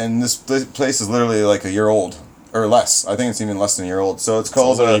 and this place is literally like a year old or less. I think it's even less than a year old. So it's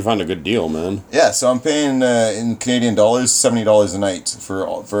called. Sounds like you found a good deal, man. Yeah, so I'm paying in Canadian dollars $70 a night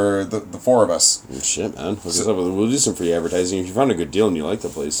for the four of us. Shit, man. We'll do some free advertising if you found a good deal and you like the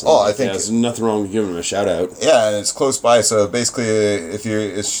place. I think there's nothing wrong with giving them a shout out. Yeah, and it's close by. So basically,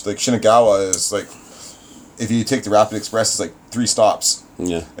 it's like Shinagawa is like, if you take the Rapid Express, it's like 3 stops.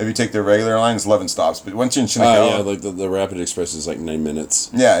 Yeah. If you take the regular line, it's 11 stops. But once you're in Shinagawa... yeah, like the Rapid Express is like 9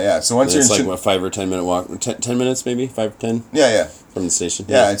 minutes. Yeah. So once you're in... It's like, what, 5 or 10 minute walk? 10 minutes, maybe? 5 or 10? Yeah. From the station.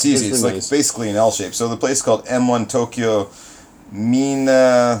 Yeah, it's easy. It's like nice. basically an L shape. So the place is called M1 Tokyo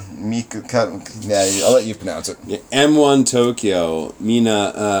Mina... Yeah, I'll let you pronounce it. Yeah, M1 Tokyo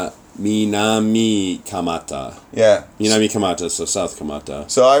Minami Kamata. Yeah. Minami Kamata, so South Kamata.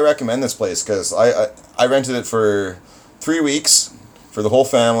 So I recommend this place because I rented it for 3 weeks for the whole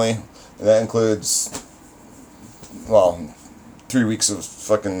family. And that includes, 3 weeks of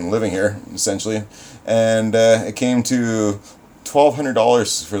fucking living here, essentially. And it came to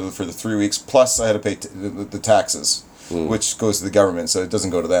 $1,200 for the 3 weeks, plus I had to pay the taxes. Which goes to the government, so it doesn't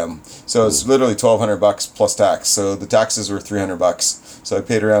go to them. So it's literally $1,200 plus tax. So the taxes were $300. So I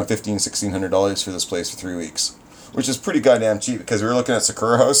paid around $1,600 for this place for 3 weeks, which is pretty goddamn cheap because we were looking at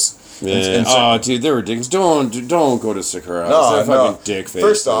Sakura House. Yeah. Dude, they're ridiculous. Don't go to Sakura House. No, they're fucking dick faces.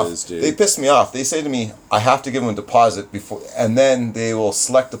 First off, dude. They pissed me off. They say to me, I have to give them a deposit before, and then they will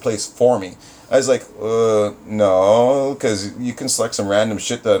select the place for me. I was like, no, because you can select some random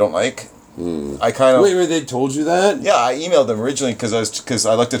shit that I don't like. I kind of wait. They told you that? Yeah, I emailed them originally because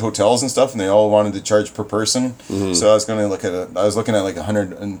I looked at hotels and stuff, and they all wanted to charge per person. Mm-hmm. So I was looking at like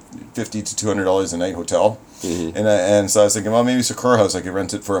 $150 to $200 a night hotel, and so I was thinking, well, maybe Sakura House I could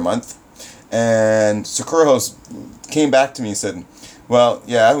rent it for a month, and Sakura House came back to me and said, well,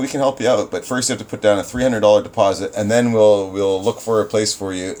 yeah, we can help you out, but first you have to put down a $300 deposit, and then we'll look for a place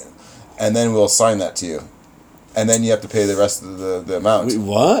for you, and then we'll assign that to you. And then you have to pay the rest of the amount. Wait,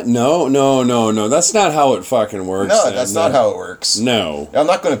 what? No. That's not how it fucking works. No, that's not how it works. No. I'm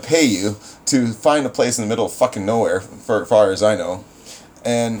not going to pay you to find a place in the middle of fucking nowhere, for far as I know.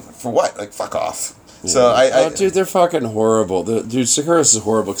 And for what? Like, fuck off. Yeah. So dude, they're fucking horrible. Dude, Sakura's is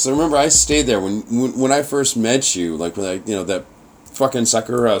horrible. Because I remember I stayed there when I first met you. Like, that fucking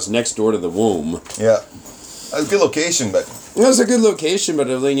Sakura House next door to the womb. Yeah. A good location, but It was a good location, but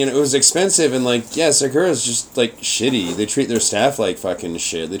it was expensive, and Sakura's just shitty. They treat their staff like fucking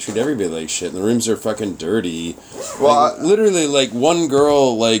shit. They treat everybody like shit. And the rooms are fucking dirty. Well, literally, one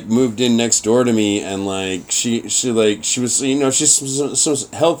girl moved in next door to me, and she was she's some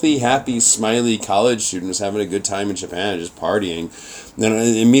healthy, happy, smiley college student was having a good time in Japan, just partying. And then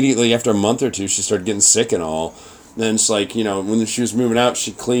immediately after a month or two, she started getting sick and all. Then it's when she was moving out,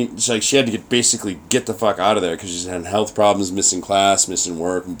 she cleaned. It's she had to basically get the fuck out of there because she's had health problems, missing class, missing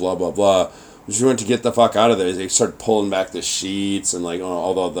work, and blah blah blah. When she went to get the fuck out of there, they started pulling back the sheets and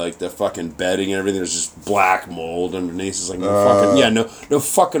all the fucking bedding and everything. There's just black mold underneath. It's no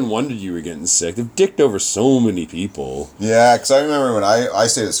fucking wonder you were getting sick. They've dicked over so many people. Yeah, because I remember when I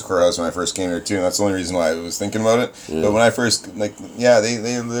stayed at Sakura House when I first came here too, and that's the only reason why I was thinking about it. Yeah. But when I first they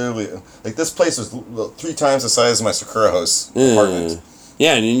literally this place was 3 times the size of my Sakura House apartment.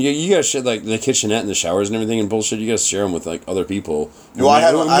 Yeah, and you got shit like the kitchenette and the showers and everything and bullshit. You got to share them with other people.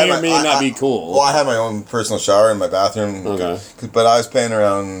 Well, may not be cool. Well, I had my own personal shower in my bathroom. Okay. But I was paying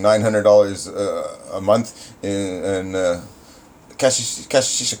around $900 a month in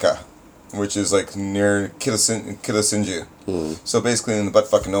Kashishika, which is near Kitasenju. So basically in the butt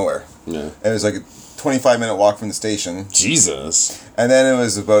fucking nowhere. Yeah. And it was a 25-minute walk from the station. Jesus. And then it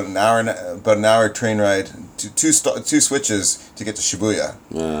was about an hour train ride to two switches to get to Shibuya.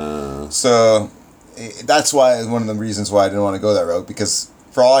 So that's why one of the reasons why I didn't want to go that route, because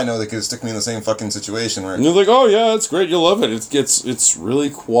for all I know they could stick me in the same fucking situation where. And you're like, oh yeah, it's great, you'll love it. It's really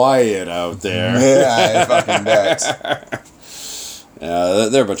quiet out there. Yeah, it fucking does. Yeah,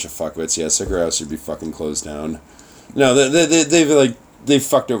 they're a bunch of fuckwits. Yeah, Sakura House should be fucking closed down. No, they've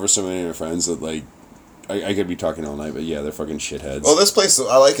fucked over so many of my friends that I could be talking all night, but yeah, they're fucking shitheads. Well, this place,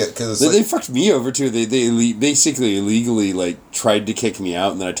 I like it because they fucked me over too. They basically illegally tried to kick me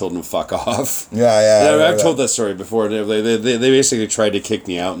out, and then I told them to fuck off. Yeah. I've told that story before. They basically tried to kick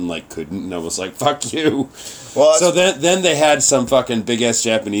me out and couldn't, and I was like, fuck you. Well, so then they had some fucking big ass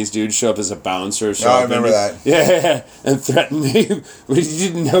Japanese dude show up as a bouncer. I remember that. Yeah, and threatened me. What he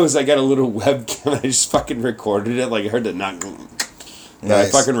didn't know is I got a little webcam. And I just fucking recorded it. I heard it knock. Nice.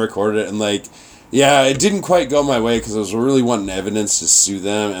 I fucking recorded it and yeah, it didn't quite go my way because I was really wanting evidence to sue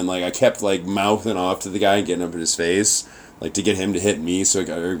them, and I kept mouthing off to the guy and getting up in his face, to get him to hit me so I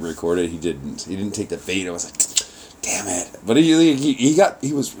got recorded. He didn't take the bait. I was like, damn it! But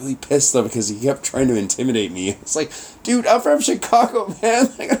he was really pissed though because he kept trying to intimidate me. It's like, dude, I'm from Chicago,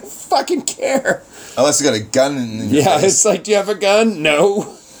 man. I don't fucking care. Unless you got a gun in your face. It's like, do you have a gun?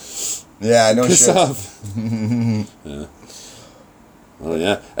 No. Yeah, no Piss shit. off. Yeah. Oh,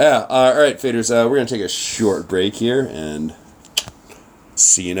 yeah. Yeah, all right, faders, we're going to take a short break here and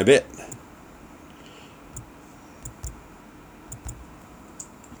see you in a bit.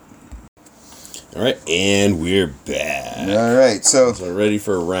 All right, and we're back. All right, so ready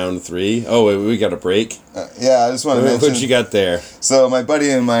for round 3? Oh, wait, we got a break? Yeah, I just want to mention... What you got there? So my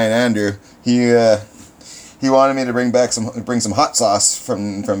buddy of mine, Andrew, he wanted me to bring some hot sauce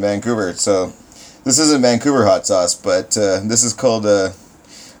from Vancouver, so... This isn't Vancouver hot sauce, but this is called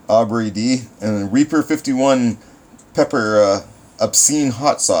Aubrey D and Reaper 51 pepper obscene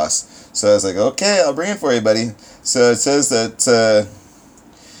hot sauce. So I was like, okay, I'll bring it for you, buddy. So it says that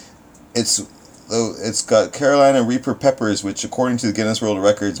it's got Carolina Reaper peppers, which according to the Guinness World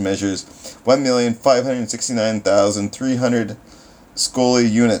Records measures 1,569,300 Scully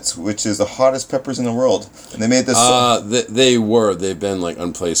units, which is the hottest peppers in the world. And they made this... They've been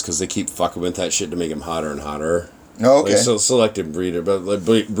unplaced because they keep fucking with that shit to make them hotter and hotter. Oh, okay. So selective breeding, but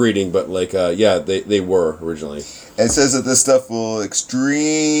they were originally. And it says that this stuff will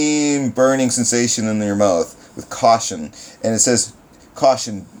extreme burning sensation in your mouth with caution. And it says,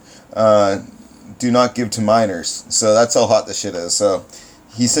 caution, do not give to minors. So that's how hot this shit is. So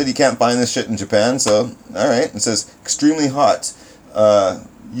he said you can't find this shit in Japan, so alright. It says, extremely hot.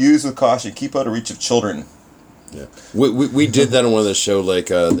 Use with caution. Keep out of reach of children. Yeah, we did that on one of the show. They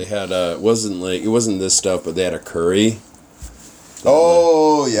had it wasn't this stuff, but they had a curry.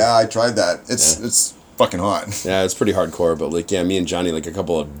 Oh yeah, I tried that. It's fucking hot. Yeah, it's pretty hardcore. But me and Johnny, a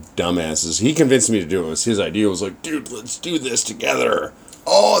couple of dumbasses. He convinced me to do it. It was his idea. It was like, dude, let's do this together.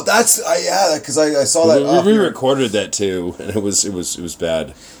 Oh, because I saw that. We recorded that too, and it was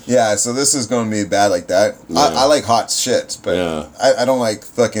bad. Yeah, so this is going to be bad like that. Yeah. I like hot shit, but yeah. I don't like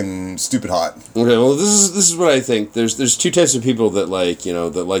fucking stupid hot. Okay, well this is what I think. There's 2 types of people that like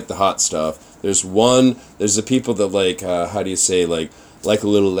the hot stuff. There's the people that how do you say like a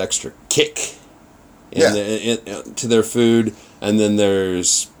little extra kick to their food. And then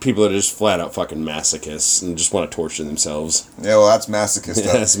there's people that are just flat out fucking masochists and just want to torture themselves. Yeah, well, that's masochist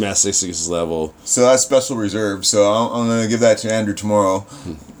stuff. That's masochist level. So that's special reserve. So I'm going to give that to Andrew tomorrow.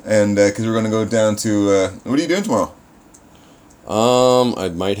 And because we're going to go down to... what are you doing tomorrow? I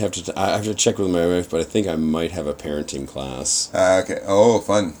might have to... I have to check with my wife, but I think I might have a parenting class. Okay. Oh,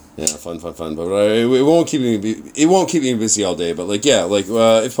 fun. Yeah, fun. But it won't keep me. It won't keep me busy all day. But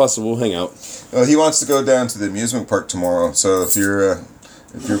if possible, we'll hang out. Well, he wants to go down to the amusement park tomorrow. So if you're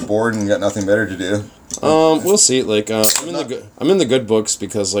bored and got nothing better to do, we'll see. I'm in the good books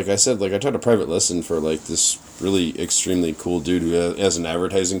because, like I said, I taught a private lesson for this really extremely cool dude who has an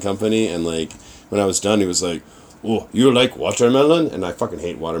advertising company, and when I was done, he was like, "Oh, you like watermelon?" And I fucking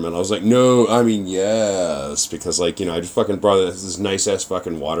hate watermelon. I was like, "No, I mean yes," because I just fucking brought this nice ass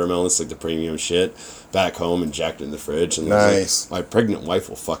fucking watermelon. It's the premium shit back home and jacked it in the fridge. And nice. My pregnant wife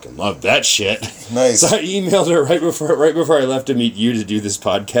will fucking love that shit. Nice. So I emailed her right before I left to meet you to do this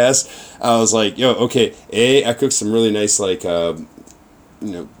podcast. I was like, "Yo, okay, I cooked some really nice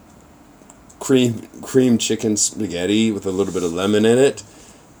cream chicken spaghetti with a little bit of lemon in it,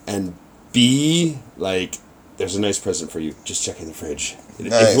 and B, there's a nice present for you. Just check in the fridge.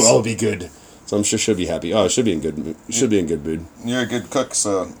 It will all be good." So I'm sure she'll be happy. Oh, she'll be in good mood. You're a good cook,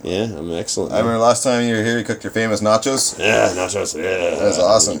 so... Yeah, I'm excellent. I remember last time you were here, you cooked your famous nachos. Yeah, nachos. Yeah, that's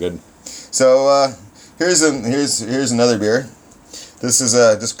awesome. Good. So here's another beer. This is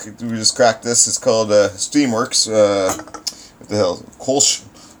we just cracked this. It's called Steamworks. What the hell? Kolsch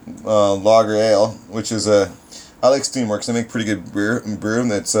Lager Ale, which is I like Steamworks. They make pretty good brew.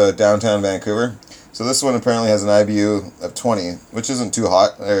 That's downtown Vancouver. So this one apparently has an IBU of 20, which isn't too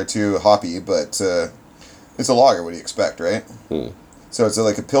hot or too hoppy, but it's a lager. What do you expect, right? So it's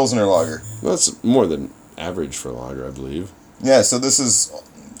like a Pilsner lager. Well, that's more than average for a lager, I believe. Yeah, so this is...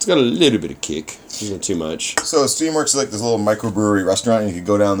 It's got a little bit of kick. Not too much. So Steamworks is like this little microbrewery restaurant. You could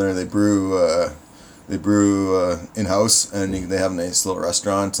go down there and they brew in-house, and they have a nice little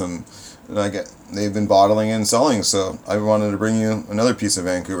restaurant, and they've been bottling and selling, so I wanted to bring you another piece of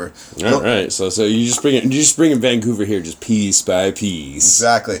Vancouver. All right, so you just bring in Vancouver here, just piece by piece.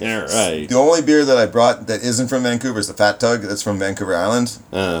 Exactly. All right. The only beer that I brought that isn't from Vancouver is the Fat Tug. That's from Vancouver Island.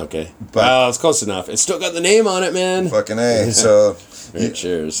 Oh, okay. But it's close enough. It's still got the name on it, man. Fucking A. So right,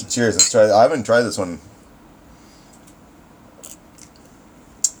 cheers. Cheers. Let's try. I haven't tried this one.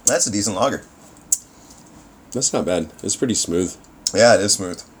 That's a decent lager. That's not bad. It's pretty smooth. Yeah, it is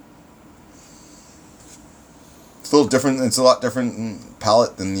smooth. It's a little different. It's a lot different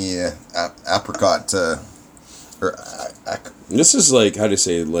palate than the apricot. This is how do you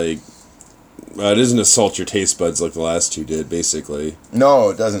say it doesn't assault your taste buds like the last two did, basically. No,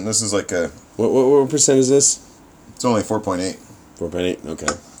 it doesn't. This is like a... What percent is this? It's only 4.8. 4.8? Okay.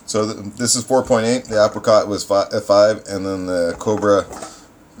 So this is 4.8. The apricot was 5, and then the Cobra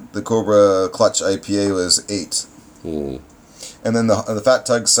Clutch IPA was 8. And then the Fat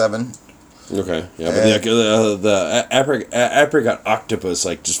Tug 7. Okay, yeah, but the apricot octopus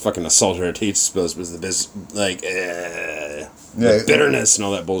just fucking assaulted our taste buds was the best, the bitterness and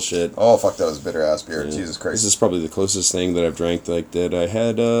all that bullshit. Oh fuck, that was bitter ass beer. Yeah. Jesus Christ. This is probably the closest thing that I've drank that I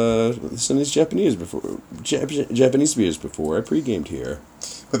had some of these Japanese beers before I pre-gamed here.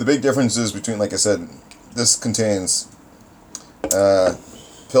 But the big difference is between, like I said, this contains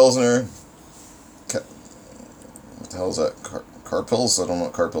Pilsner. What the hell is that? Carpils? I don't know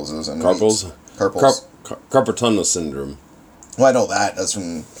what Carpils is. Carpils? Carpal tunnel syndrome. Well, I know that. That's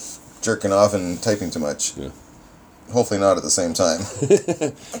from jerking off and typing too much. Yeah. Hopefully not at the same time.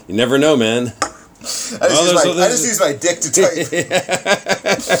 You never know, man. I just use my dick to type.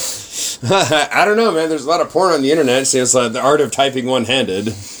 I don't know, man. There's a lot of porn on the internet, so it's the art of typing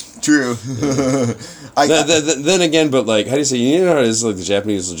one-handed. True. Then again, but how do you say? You know how it is? The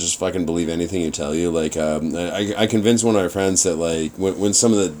Japanese will just fucking believe anything you tell you. I convinced one of my friends that when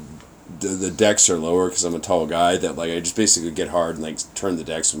some of the decks are lower because I'm a tall guy, that I just basically get hard and turn the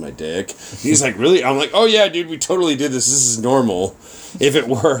decks with my dick. He's like, really? I'm like, oh yeah, dude, we totally did this. This is normal. If it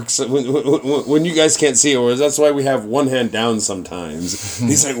works, when you guys can't see it, that's why we have one hand down sometimes.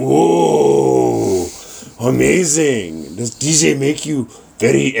 He's like, whoa, amazing. Does DJ make you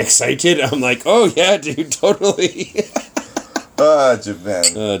very excited? I'm like, oh yeah, dude, totally.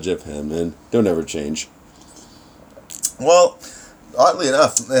 Japan. Japan, man. Don't ever change. Well, oddly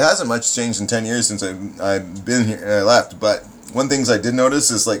enough, it hasn't much changed in 10 years since I've been here. I left, but one things I did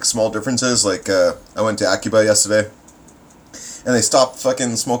notice is small differences. I went to Acuba yesterday, and they stopped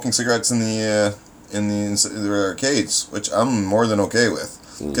fucking smoking cigarettes in the arcades, which I'm more than okay with.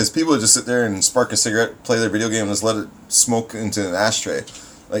 Because people just sit there and spark a cigarette, play their video game, and just let it smoke into an ashtray.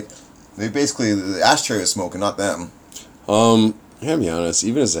 The ashtray was smoking, not them. I gotta be honest.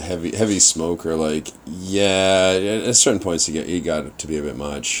 Even as a heavy smoker, like, yeah, at certain points you got it to be a bit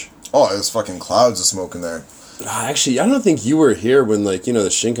much. Oh, there's fucking clouds of smoke in there. Actually, I don't think you were here when, like, the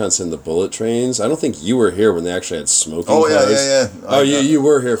Shinkansen, the bullet trains. I don't think you were here when they actually had smoking cars. Yeah. Oh, you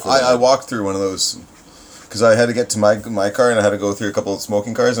were here for that. I walked through one of those because I had to get to my car and I had to go through a couple of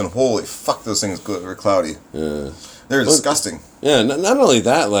smoking cars, and holy fuck, those things were cloudy. Yeah. They're disgusting. Yeah, not only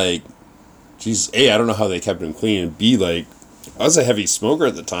that, like, geez, A, I don't know how they kept them clean, and B, like, I was a heavy smoker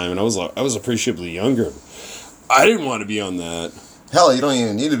at the time, and I was appreciably younger. I didn't want to be on that. Hell, you don't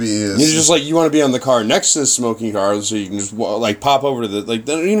even need to be. You're just like, you want to be on the car next to the smoking car, so you can just like pop over to the, like,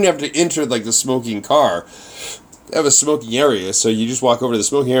 they don't even have to enter like the smoking car. They have a smoking area, so you just walk over to the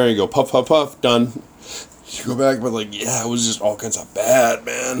smoking area and go puff, puff, puff, done. You go back, but like, yeah, it was just all kinds of bad,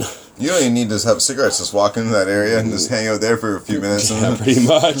 man. You don't even need to have cigarettes. Just walk into that area and just hang out there for a few minutes. Yeah, pretty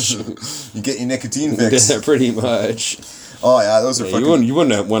much. You get your nicotine fix. Yeah, pretty much. Oh yeah, those are fucking. You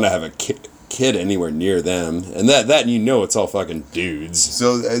wouldn't want to have a kid anywhere near them, and that it's all fucking dudes.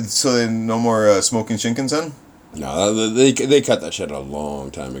 So then no more smoking Shinkansen? No, they cut that shit a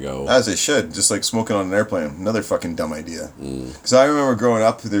long time ago. As they should, just like smoking on an airplane. Another fucking dumb idea. Because I remember growing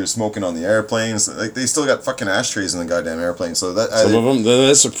up, they were smoking on the airplanes. Like they still got fucking ashtrays in the goddamn airplane. So that some of them,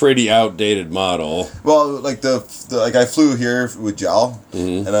 that's a pretty outdated model. Well, like like I flew here with Jal,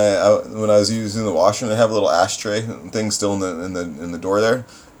 and I when I was using the washroom, they have a little ashtray thing still in the door there.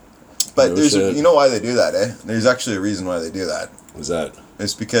 But you know why they do that, eh? There's actually a reason why they do that. What's that?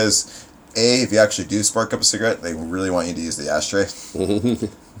 It's because, A, if you actually do spark up a cigarette, they really want you to use the ashtray.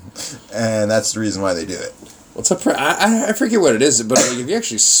 And that's the reason why they do it. Well, I forget what it is, but like, if you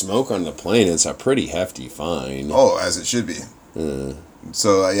actually smoke on the plane, it's a pretty hefty fine. Oh, as it should be.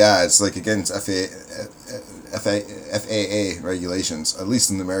 So, yeah, it's like against FAA regulations, at least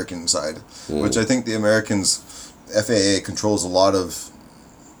in the American side, which I think the Americans, FAA controls a lot of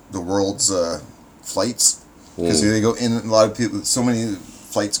the world's flights, because they go in, a lot of people, so many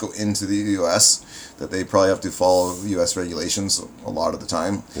flights go into the U.S. that they probably have to follow U.S. regulations a lot of the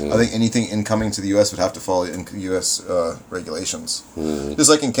time. I think anything incoming to the U.S. would have to follow U.S. Regulations. Just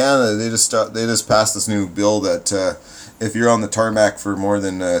like in Canada, they just passed this new bill that if you're on the tarmac for more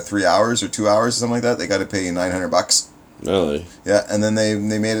than 3 hours or 2 hours or something like that, they got to pay you $900. Really? Yeah, and then they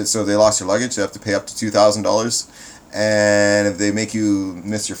made it so if they lost your luggage, they have to pay up to $2,000. And if they make you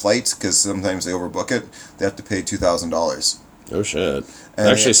miss your flight, because sometimes they overbook it, they have to pay $2,000. Oh shit! And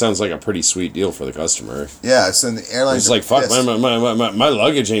actually sounds like a pretty sweet deal for the customer. Yeah, so the airlines. It's like fuck, my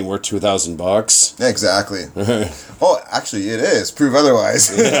luggage ain't worth $2,000. Exactly. Oh, actually, it is. Prove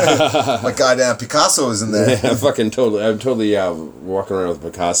otherwise. My goddamn Picasso is in there. Yeah, fucking totally. I'm totally walking around with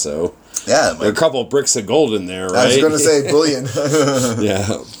Picasso. Yeah, a couple of bricks of gold in there, right? I was gonna say bullion.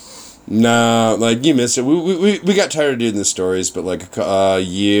 Yeah. No, like, you missed it. We got tired of doing the stories, but like a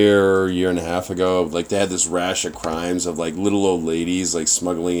year and a half ago, like, they had this rash of crimes of like little old ladies like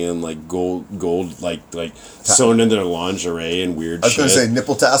smuggling in like gold like sewn into their lingerie and weird shit. I was gonna say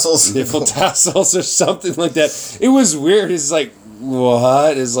nipple tassels or something like that. It was weird. It's like,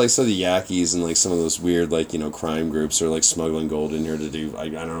 what? It's like, so the Yakis and like some of those weird like, crime groups are like smuggling gold in here to do, I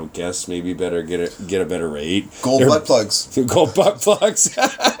don't know, guess maybe better get a better rate. Gold butt plugs. Gold butt plugs.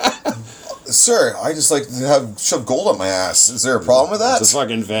 Sir, I just like to shove gold up my ass. Is there a problem with that? It's a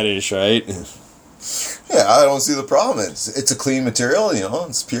fucking fetish, right? Yeah, I don't see the problem. It's a clean material,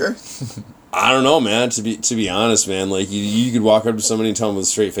 it's pure. I don't know, man. To be honest, man, like you could walk up to somebody and tell them with a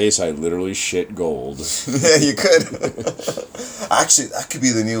straight face, I literally shit gold. Yeah, you could. Actually, that could be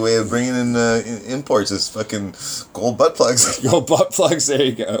the new way of bringing in imports is fucking gold butt plugs. Gold butt plugs. There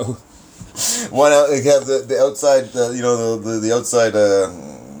you go. One out. They have the outside. The outside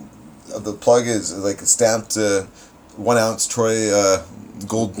of the plug is like stamped 1 ounce Troy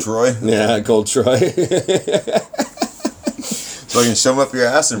gold Troy. Yeah, gold Troy. So I can shove them up your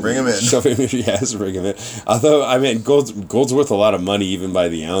ass and bring them in. Shove him in your ass and bring him in. Although, I mean, gold's worth a lot of money even by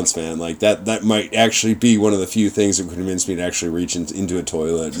the ounce, man. Like, that might actually be one of the few things that would convince me to actually reach into a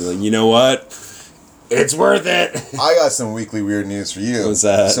toilet and be like, you know what? It's worth it. I got some weekly weird news for you. What's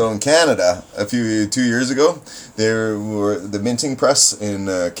that? So in Canada, 2 years ago, the minting press in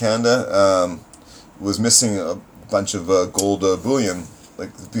Canada was missing a bunch of gold bullion.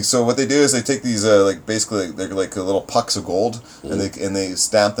 So what they do is they take these basically they're like little pucks of gold, and they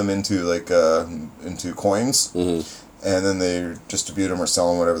stamp them into into coins, and then they distribute them or sell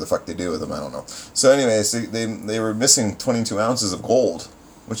them, whatever the fuck they do with them. I don't know. So anyways, they were missing 22 ounces of gold,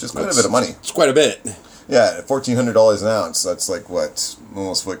 which is quite a bit of money. It's quite a bit. Yeah, $1,400 an ounce. That's like what,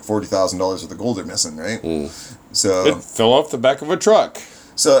 almost like $40,000 worth of gold they're missing, right? So it fell off the back of a truck.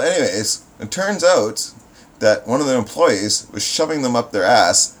 So anyways, it turns out that one of the employees was shoving them up their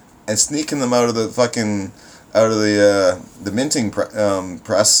ass and sneaking them out of the minting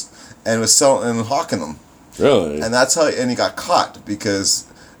press and was selling and hawking them. Really? And that's how, and he got caught because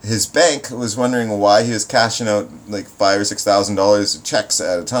his bank was wondering why he was cashing out like $5,000 or $6,000 of checks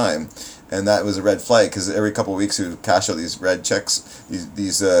at a time, and that was a red flag because every couple of weeks he would cash out these red checks,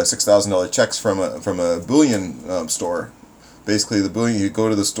 these $6,000 checks from a bullion store. Basically, the bullion, you go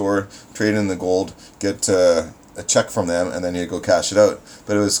to the store, trade in the gold, get a check from them, and then he'd go cash it out.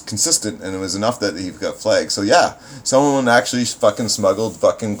 But it was consistent, and it was enough that he got flagged. So yeah, someone actually fucking smuggled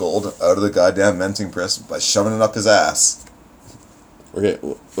fucking gold out of the goddamn minting press by shoving it up his ass. Okay,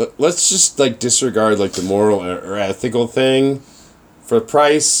 let's just like disregard like the moral or ethical thing. For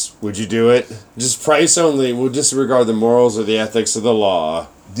price, would you do it? Just price only. We'll disregard the morals or the ethics of the law.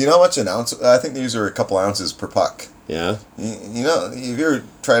 Do you know how much an ounce? I think these are a couple ounces per puck. Yeah. You know, if you ever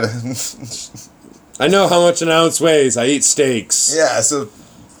try to... I know how much an ounce weighs. I eat steaks. Yeah, so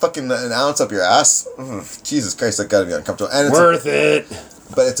fucking an ounce up your ass? Jesus Christ, that gotta be uncomfortable. And it's worth it.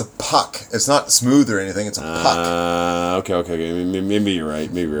 But it's a puck. It's not smooth or anything. It's a puck. Okay. Maybe you're right.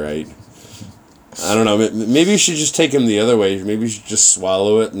 I don't know. Maybe you should just take him the other way. Maybe you should just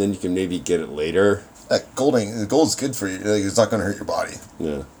swallow it, and then you can maybe get it later. That gold's good for you. Like, it's not going to hurt your body.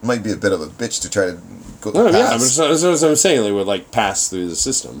 Yeah. It might be a bit of a bitch to try to go pass. Yeah, but that's what I'm saying. Like, would like pass through the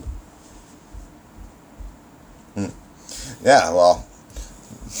system. Yeah, well,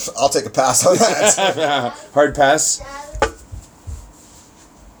 I'll take a pass on that. Hard pass.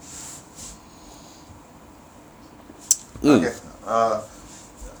 Okay.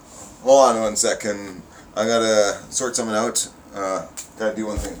 Hold on 1 second. I gotta sort something out. Gotta do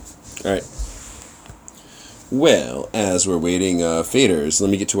one thing. All right. Well, as we're waiting, faders, let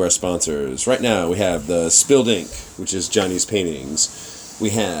me get to our sponsors. Right now, we have the Spilled Ink, which is Johnny's paintings.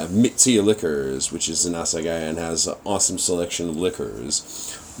 We have Mitsuya Liquors, which is in Asagaya and has an awesome selection of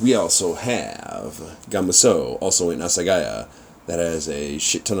liquors. We also have Gamaso, also in Asagaya, that has a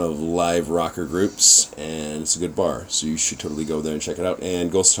shit ton of live rocker groups, and it's a good bar, so you should totally go there and check it out.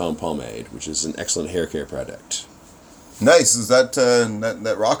 And Ghost Town Pomade, which is an excellent hair care product. Nice. Is that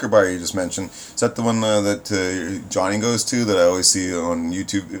that rocker bar you just mentioned? Is that the one that Johnny goes to that I always see on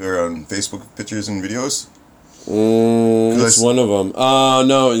YouTube or on Facebook pictures and videos? It's one of them.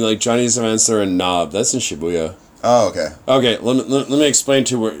 No, like Johnny's events are in Knob. That's in Shibuya. Oh, okay. Okay, let me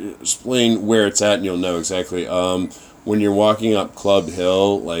explain where it's at, and you'll know exactly. When you're walking up Club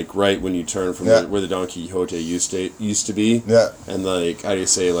Hill, like right when you turn from where the Don Quixote used to be, and like how do you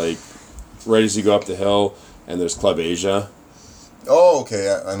say, like right as you go up the hill, and there's Club Asia. Oh,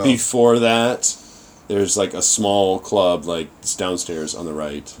 okay, I know. Before that, there's like a small club, like it's downstairs on the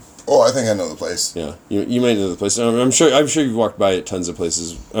right. Oh, I think I know the place. Yeah, you might know the place. I'm sure you've walked by it tons of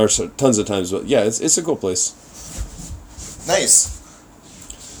places or tons of times, but yeah, it's a cool place. Nice.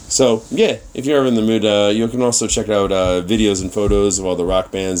 So, yeah, if you're ever in the mood, you can also check out videos and photos of all the rock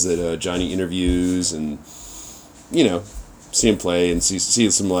bands that Johnny interviews and, you know, see him play and see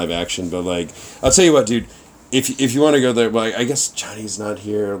some live action. But, like, I'll tell you what, dude, if you want to go there, like, I guess Johnny's not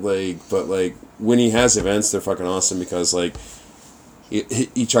here, like, but, like, when he has events, they're fucking awesome because, like,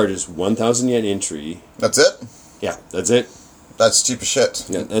 he charges 1,000 yen entry. That's it? Yeah, that's it. That's cheap as shit.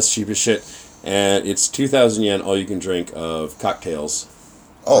 Yeah, that's cheap as shit. And it's 2,000 yen all you can drink of cocktails.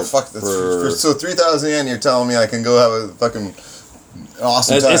 Oh, fuck. So 3,000 yen, you're telling me I can go have a fucking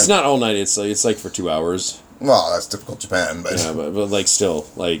awesome time. It's not all night. It's like for 2 hours. Well, that's typical Japan, but... Yeah, but like, still,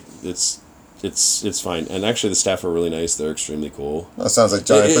 like, it's fine. And actually, the staff are really nice. They're extremely cool. That sounds like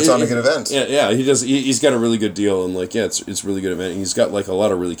Johnny puts on a good event. Yeah, he does. He's got a really good deal, and, like, yeah, it's a really good event. And he's got, like, a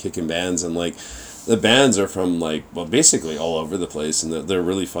lot of really kicking bands, and, like, the bands are from, like, well, basically all over the place, and they're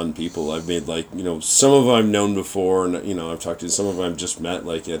really fun people. I've made, like, you know, some of them I've known before, and, you know, I've talked to some of them I've just met,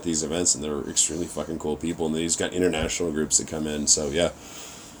 like, at these events, and they're extremely fucking cool people, and he's got international groups that come in, so, yeah.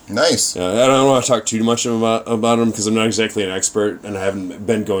 Nice. I don't want to talk too much about them because I'm not exactly an expert and I haven't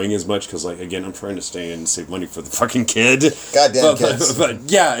been going as much because, like, again, I'm trying to stay and save money for the fucking kid. Goddamn kids.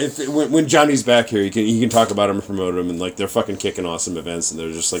 But yeah, when Johnny's back here, he can talk about them and promote them, and, like, they're fucking kicking awesome events, and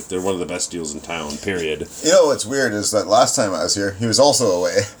they're just, like, they're one of the best deals in town, period. You know what's weird is that last time I was here, he was also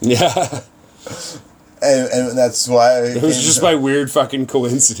away. Yeah. And that's why it was just by weird fucking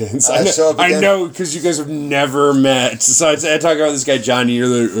coincidence. I know, because you guys have never met. So I talk about this guy Johnny. You're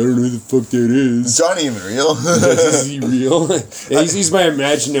like, I don't know who the fuck that is. Is Johnny even real? Is he real? He's my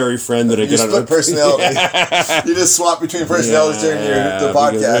imaginary friend that I get out of. Split personality. You just swap between personalities during the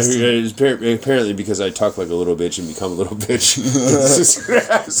podcast. Apparently, because I talk like a little bitch and become a little bitch.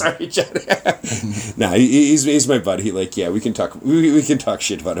 Sorry, Johnny. Nah, he's my buddy. Like, yeah, we can talk. We can talk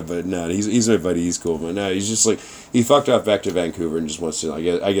shit about it, but no, he's my buddy. He's cool, man. and now he's just like, he fucked off back to Vancouver and just wants to,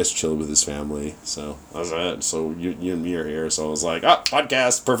 I guess chill with his family. So that's it. So you and me are here. So I was like,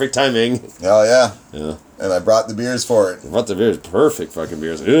 podcast, perfect timing. Oh yeah. Yeah. And I brought the beers for it. I brought the beers, perfect fucking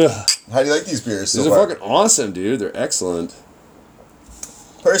beers. Ugh. How do you like these beers? These are fucking awesome, dude. They're excellent.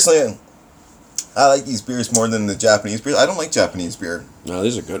 Personally, I like these beers more than the Japanese beers. I don't like Japanese beer. No,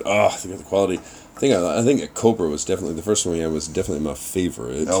 these are good. Oh, they got the quality. I think a Cobra was definitely the first one we had was definitely my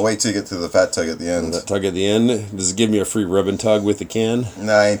favorite. I'll wait till you get to the fat tug at the end. That tug at the end, does it give me a free rub and tug with the can?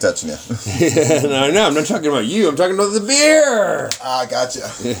 No, I ain't touching you. No, I'm not talking about you. I'm talking about the beer. Ah, gotcha.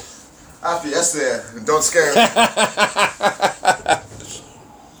 Yeah. After yesterday, don't scare me.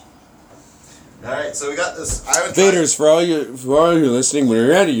 All right, so we got this. Faders, for all you listening, when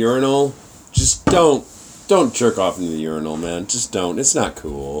you're at a urinal, just don't jerk off into the urinal, man. Just don't. It's not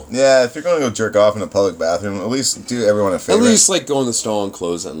cool. Yeah, if you're going to go jerk off in a public bathroom, at least do everyone a favor. At least, like, go in the stall and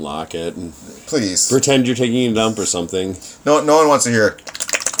close it and lock it. And please. Pretend you're taking a dump or something. No one wants to hear it.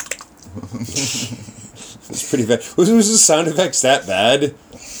 It's pretty bad. Was the sound effects that bad?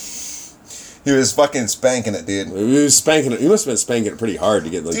 He was fucking spanking it, dude. He was spanking it. He must have been spanking it pretty hard to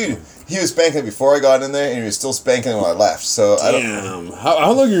get, like... Dude, he was spanking it before I got in there, and he was still spanking it when I left, so damn. I don't...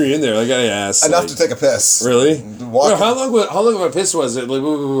 How long were you in there? I gotta ask. Enough to take a piss. Really? Well, how long of a piss was it? Like,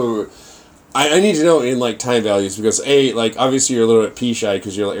 wait. I need to know in, like, time values, because, A, like, obviously you're a little bit pee-shy,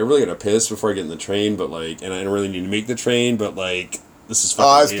 because you're like, I really gotta piss before I get in the train, but, like, and I don't really need to make the train, but, like... This is fucking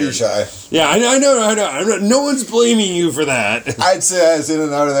I was weird. pee-shy. Yeah, I know. No one's blaming you for that. I'd say I was in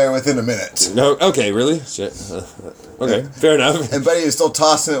and out of there within a minute. No, okay, really? Shit. Okay, fair enough. And Buddy was still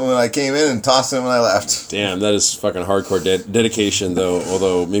tossing it when I came in and tossing it when I left. Damn, that is fucking hardcore dedication, though.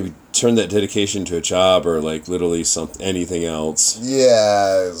 Although, maybe turn that dedication to a job or, like, literally anything else.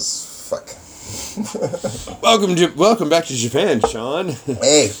 Yeah, it's fuck. Welcome back to Japan, Sean.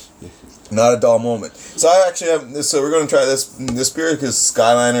 Hey. Not a dull moment. So I actually have this. So we're going to try this beer because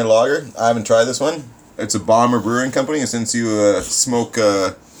Skyliner Lager. I haven't tried this one. It's a Bomber Brewing Company. And since you smoke,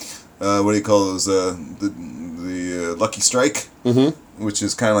 what do you call those? The Lucky Strike, which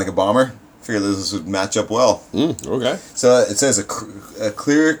is kind of like a bomber. I figured this would match up well. Okay. So it says a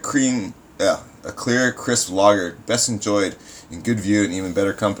clear, crisp lager, best enjoyed in good view and even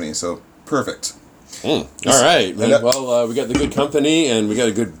better company. So perfect. All right, man. Well, we got the good company and we got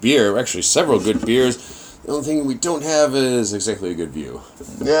a good beer. Actually, several good beers. The only thing we don't have is exactly a good view.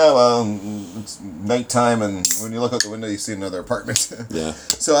 Yeah, well, it's nighttime, and when you look out the window, you see another apartment. Yeah.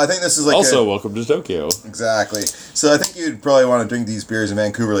 So I think this is like also welcome to Tokyo. Exactly. So I think you'd probably want to drink these beers in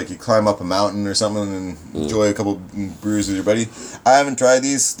Vancouver, like you climb up a mountain or something and enjoy a couple brews with your buddy. I haven't tried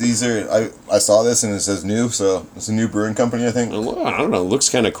these. These are I saw this and it says new, so it's a new brewing company, I think. I don't know. It looks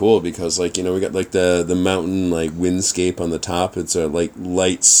kind of cool because, like, you know, we got like the mountain like windscape on the top. It's a like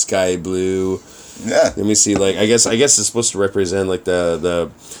light sky blue. Yeah. Let me see. Like, I guess it's supposed to represent like the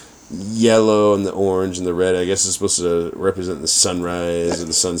yellow and the orange and the red. I guess it's supposed to represent the sunrise or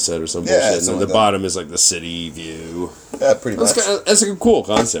the sunset or some bullshit. And then the bottom is like the city view. Yeah, pretty much. That's a cool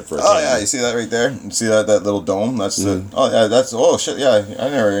concept for a can. Yeah, you see that right there? You see that little dome? That's shit, yeah, I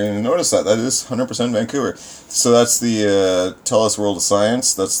never even noticed that. That is 100% Vancouver. So that's the TELUS World of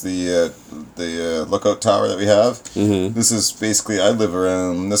Science. That's the lookout tower that we have. Mm-hmm. This is basically, I live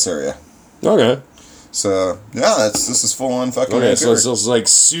around this area. Okay. So, yeah, this is full on fucking Vancouver. So it's like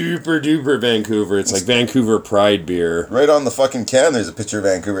super duper Vancouver. It's like Vancouver Pride beer. Right on the fucking can, there's a picture of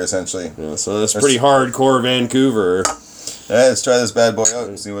Vancouver, essentially. Yeah, so that's pretty hardcore Vancouver. Alright, let's try this bad boy out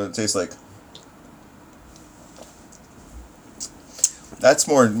and see what it tastes like. That's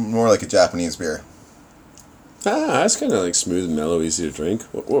more like a Japanese beer. That's kind of like smooth and mellow, easy to drink.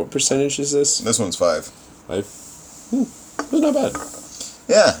 What percentage is this? This one's 5. 5? That's not bad.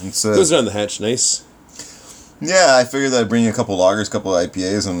 Yeah. It's goes down the hatch nice. Yeah, I figured I'd bring you a couple lagers, a couple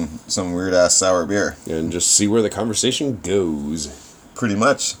IPAs, and some weird-ass sour beer. And just see where the conversation goes. Pretty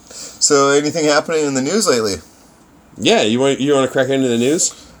much. So, anything happening in the news lately? Yeah, you want to crack into the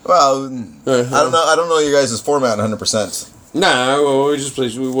news? Well, I don't know your guys' format 100%. Nah, well,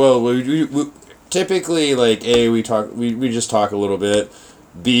 we typically, like, A, we just talk a little bit.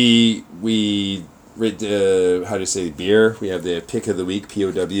 B, we rate how do you say beer? We have the pick of the week,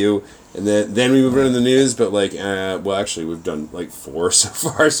 POW, and then we move into the news. But like, actually, we've done like 4 so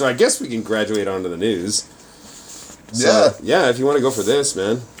far, so I guess we can graduate onto the news. So, yeah, if you want to go for this,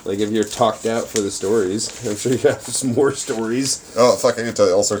 man. Like, if you're talked out for the stories, I'm sure you have some more stories. Oh, fuck, I could tell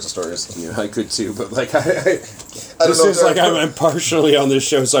you all sorts of stories. Yeah, I could too, but, like, I'm partially on this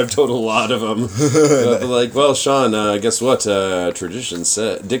show, so I've told a lot of them. but, like, well, Sean, guess what? Tradition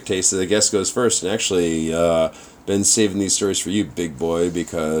dictates that the guest goes first, and actually, been saving these stories for you, big boy,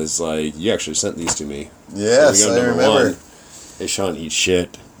 because like you actually sent these to me. Yes, I remember. Hey, Sean, eat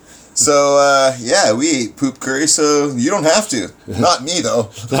shit. So, we ate poop curry, so you don't have to. Not me,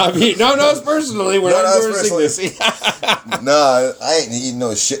 though. Not me. No, us personally. We're not endorsing this. No, I ain't eating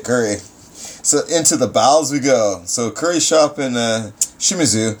no shit curry. So, into the bowels we go. So, curry shop in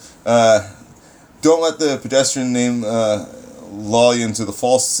Shimizu. Don't let the pedestrian name lull you into the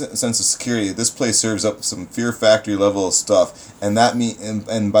false sense of security. This place serves up some Fear Factory level of stuff. And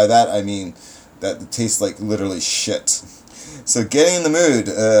and by that, I mean that it tastes like literally shit. So getting in the mood.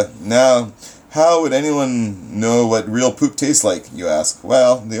 Now, how would anyone know what real poop tastes like, you ask?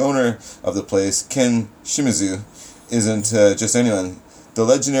 Well, the owner of the place, Ken Shimizu, isn't just anyone. The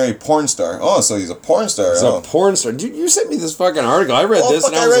legendary porn star. Oh, so he's a porn star. He's a porn star. Dude, you sent me this fucking article. I read this.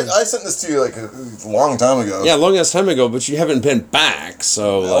 Fuck, I sent this to you like a long time ago. Yeah, long ass time ago, but you haven't been back.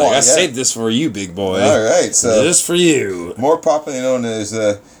 So I saved this for you, big boy. All right. So this for you. More popularly known as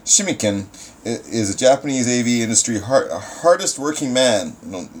Shimiken, is a Japanese AV industry hardest working man.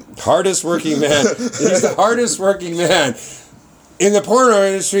 Hardest working man. He's the hardest working man. In the porno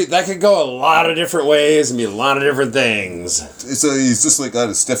industry, that could go a lot of different ways and be a lot of different things. So he's just like got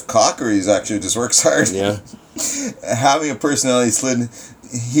a stiff cock, or he's actually just works hard? Yeah. Having personally slid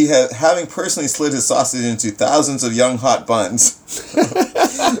his sausage into thousands of young hot buns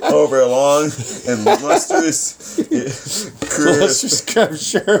over a long and lustrous career. I'm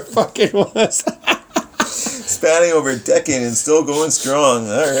sure it fucking was. Spanning over a decade and still going strong.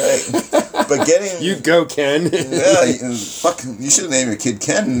 All right. But getting... You go, Ken. You should name your kid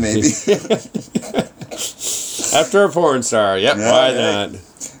Ken, maybe. After a porn star. Yep, why not?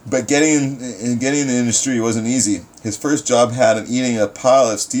 But getting in the industry wasn't easy. His first job had him eating a pile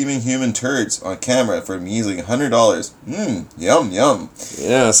of steaming human turds on camera for a measly $100. Yum, yum.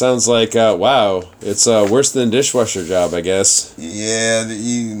 Yeah, sounds like, wow. It's worse than a dishwasher job, I guess. Yeah,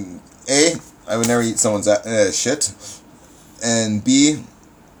 I would never eat someone's shit. And B,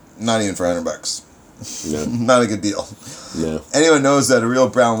 not even for $100. No. Not a good deal. No. Anyone knows that a real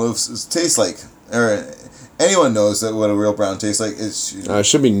brown loaf tastes like, or anyone knows that what a real brown tastes like. It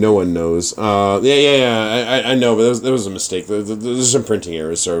should be no one knows. I know, but there was a mistake. There's some printing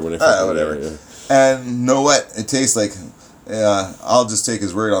errors. Sorry when I whatever. And know what it tastes like. I'll just take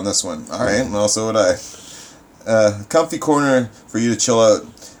his word on this one. All right, well, so would I. Comfy corner for you to chill out.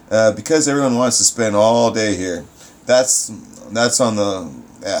 Because everyone wants to spend all day here. That's on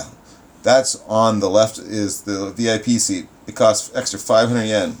the left is the VIP seat. It costs extra 500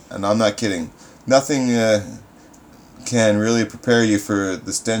 yen, and I'm not kidding. Nothing can really prepare you for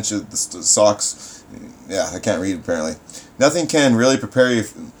the stench of the socks. Yeah, I can't read apparently. Nothing can really prepare you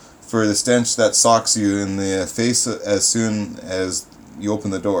for the stench that socks you in the face as soon as you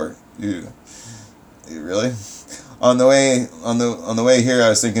open the door. You really? On the way here, I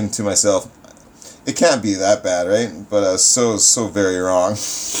was thinking to myself, it can't be that bad, right? But I was so very wrong.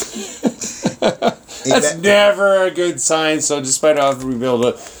 That's never a good sign. So despite all we build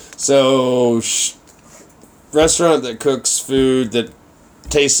a restaurant that cooks food that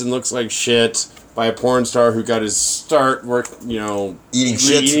tastes and looks like shit by a porn star who got his start eating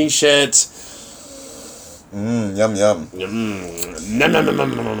shit. Yum yum. Nom, nom, nom,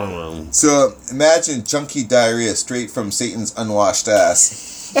 nom, nom, nom. So imagine junky diarrhea straight from Satan's unwashed ass.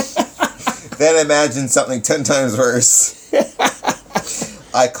 Then imagine something 10 times worse.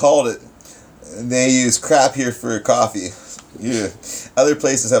 I called it. They use crap here for coffee. Yeah. Other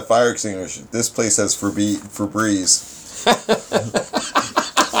places have fire extinguishers. This place has Febreze.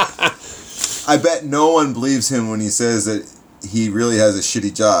 I bet no one believes him when he says that he really has a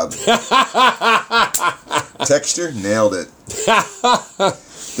shitty job. Texture, nailed it.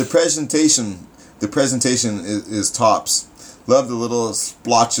 The presentation is tops. Love the little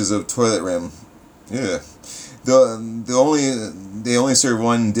splotches of toilet rim. Yeah. They only serve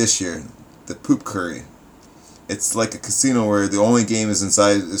one dish here, the poop curry. It's like a casino where the only game is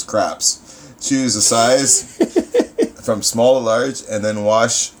inside is craps. Choose a size from small to large, and then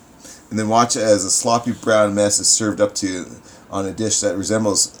watch as a sloppy brown mess is served up to you on a dish that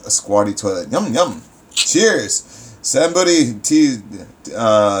resembles a squatty toilet. Yum yum. Cheers. Somebody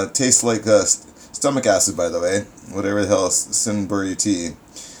tastes like stomach acid, by the way. Whatever the hell is Sinbury tea.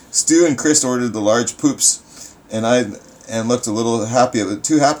 Stu and Chris ordered the large poops, and looked a little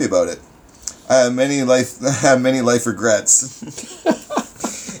too happy about it. I have many life regrets.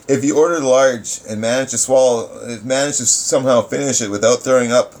 If you order the large and manage to somehow finish it without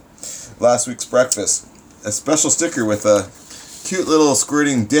throwing up last week's breakfast, a special sticker with a cute little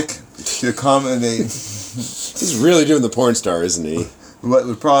squirting dick to accommodate. He's really doing the porn star, isn't he? What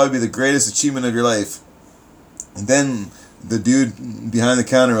would probably be the greatest achievement of your life. And then the dude behind the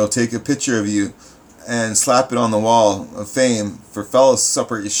counter will take a picture of you and slap it on the wall of fame for fellow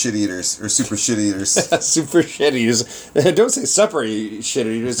supper shit eaters or super shit eaters. Super shit eaters. Don't say supper shit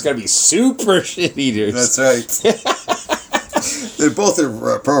eaters. It's got to be super shit eaters. That's right. They both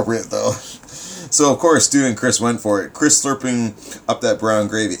are appropriate though. So of course, dude and Chris went for it. Chris slurping up that brown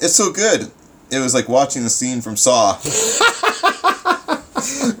gravy. It's so good. It was like watching the scene from Saw,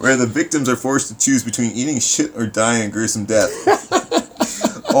 where the victims are forced to choose between eating shit or dying a gruesome death.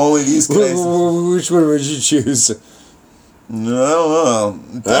 Only these guys. Which one would you choose? No.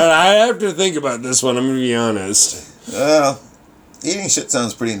 I have to think about this one. I'm gonna be honest. Eating shit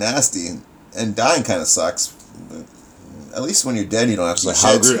sounds pretty nasty, and dying kind of sucks. At least when you're dead, you don't have to eat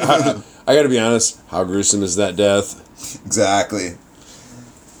shit. I gotta be honest. How gruesome is that death? Exactly.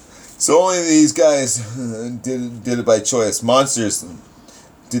 So only these guys did it by choice. Monsters.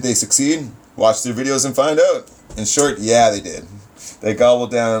 Did they succeed? Watch their videos and find out. In short, yeah, they did. They gobbled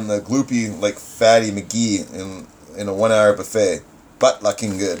down the gloopy like Fatty McGee in a 1 hour buffet. Butt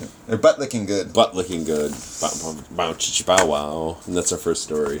licking good. Butt licking good. Bow wow. And that's our first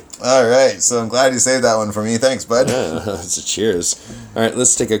story. Alright, so I'm glad you saved that one for me. Thanks, bud. Yeah, it's a cheers. Alright,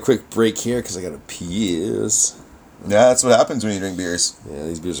 let's take a quick break here because I gotta piss. Yeah, that's what happens when you drink beers. Yeah,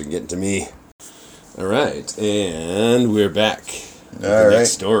 these beers are getting to me. Alright, and we're back. Alright.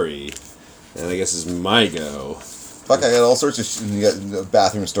 Next story. And I guess it's my go. Fuck, I got all sorts of you got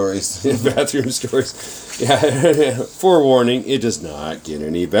bathroom stories. Bathroom stories. Yeah, forewarning, it does not get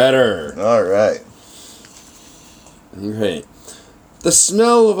any better. Alright. Right. The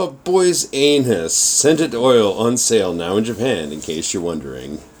smell of a boy's anus, scented oil on sale now in Japan, in case you're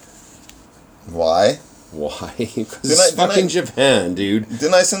wondering. Why? Why? Because it's fucking Japan, dude.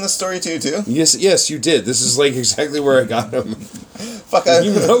 Didn't I send this story to you too? Yes, you did. This is like exactly where I got them. Fuck,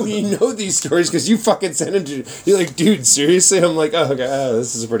 you know these stories because you fucking sent them to. You're like, dude, seriously? I'm like, oh, okay,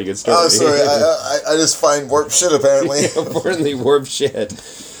 this is a pretty good story. Oh, sorry, I just find warped shit apparently. Yeah, apparently warped shit.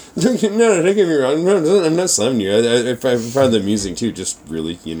 No, don't get me wrong. No, I'm not slamming you. I found them amusing too. Just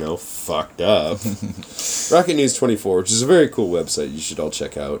really, fucked up. Rocket News 24, which is a very cool website. You should all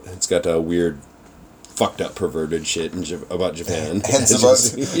check out. It's got a weird, fucked up, perverted shit about Japan. Hence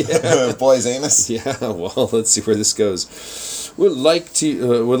about boy's anus. Yeah. Well, let's see where this goes. Would like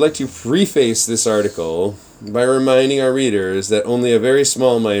to preface this article by reminding our readers that only a very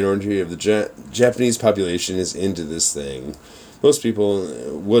small minority of the Japanese population is into this thing. Most people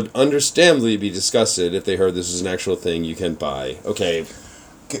would understandably be disgusted if they heard this is an actual thing you can buy. Okay,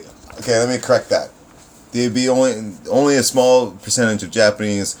 let me correct that. There'd be only a small percentage of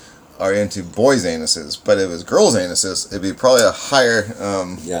Japanese are into boys' anuses, but if it was girls' anuses, it'd be probably a higher...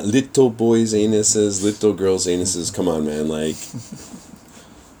 Yeah, little boys' anuses, little girls' anuses. Come on, man, like...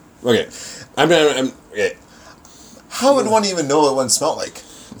 Okay. I'm okay. How would one even know what one smelled like?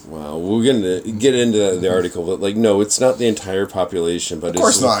 Wow, we're gonna get into the article, but no, it's not the entire population. But of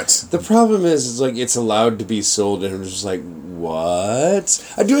course it's not. The problem is, it's allowed to be sold, and I'm just like,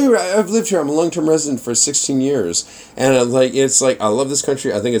 what? I've lived here. I'm a long-term resident for 16 years, and I love this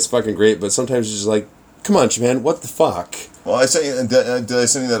country. I think it's fucking great, but sometimes it's just like, come on, Japan, what the fuck? Well, I sent you. Did I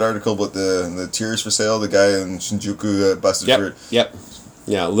send you that article about the tears for sale? The guy in Shinjuku that busted for. Yep.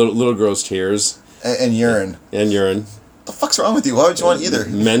 Yeah, little girl's tears. And urine. And urine. The fuck's wrong with you? Why would you want either?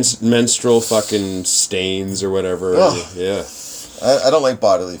 Menstrual fucking stains or whatever. Ugh. Yeah. I don't like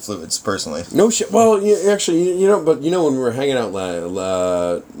bodily fluids, personally. No shit. Well, actually, when we were hanging out,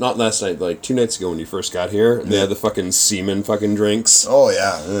 not last night, like 2 nights ago when you first got here, they had the fucking semen fucking drinks. Oh,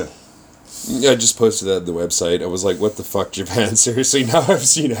 yeah. Ugh. Yeah, I just posted that on the website. I was like, what the fuck, Japan? Seriously, now I've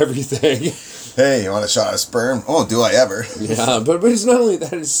seen everything. Hey, you want a shot of sperm? Oh, do I ever? Yeah, but it's not only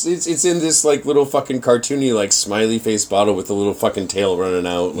that. It's in this like little fucking cartoony like smiley face bottle with a little fucking tail running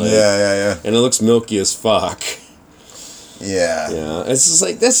out. Like, yeah. And it looks milky as fuck. Yeah. Yeah, it's just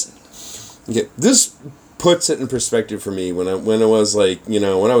like this. Okay, this puts it in perspective for me when I was like, when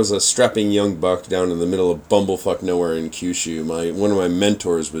I was a strapping young buck down in the middle of bumblefuck nowhere in Kyushu. One of my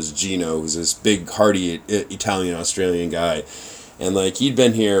mentors was Gino, who's this big hardy Italian Australian guy. And, he'd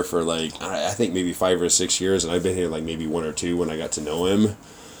been here for, I think maybe 5 or 6 years, and I've been here, maybe 1 or 2 when I got to know him.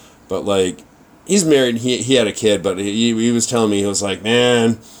 But, he's married, he had a kid, but he was telling me, he was like,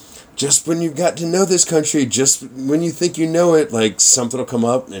 man, just when you've got to know this country, just when you think you know it, something will come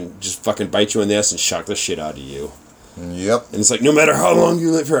up and just fucking bite you in the ass and shock the shit out of you. Yep. And it's like, no matter how long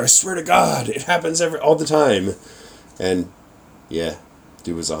you live here, I swear to God, it happens all the time. And, yeah,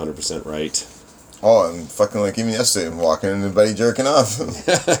 dude was 100% right. Oh, and fucking like even yesterday, I'm walking and everybody jerking off.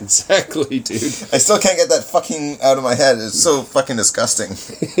 Yeah, exactly, dude. I still can't get that fucking out of my head. It's so fucking disgusting.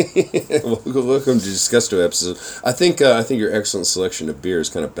 Welcome to Disgusto episode. I think your excellent selection of beer is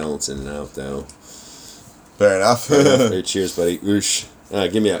kind of balancing it out, though. Fair enough. Hey, cheers, buddy. Oosh.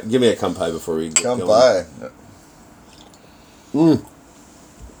 Give me a kampai before we get going.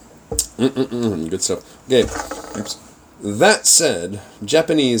 Good stuff. Okay. Oops. That said,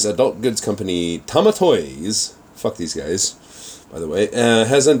 Japanese adult goods company Tamatoys, fuck these guys, by the way,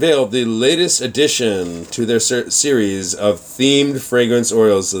 has unveiled the latest addition to their series of themed fragrance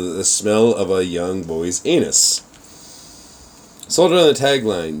oils with the smell of a young boy's anus. Sold on the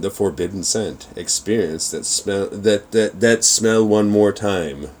tagline, "The Forbidden Scent. Experience that smell one more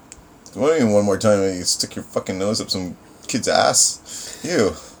time." What do you mean one more time? You stick your fucking nose up some kid's ass?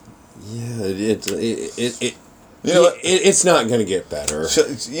 Ew. Yeah, it you know what? It's not gonna get better.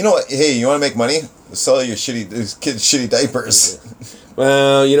 You know what? Hey, you want to make money? Sell your kids' shitty diapers.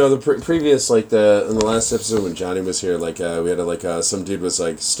 Well, the previous, in the last episode when Johnny was here, we had some dude was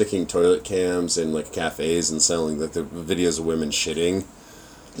sticking toilet cams in cafes and selling the videos of women shitting.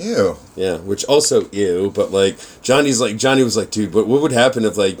 Ew. Yeah, which also ew, but Johnny was like, dude, what would happen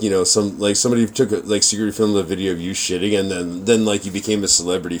if somebody took a secretly filmed a video of you shitting and then you became a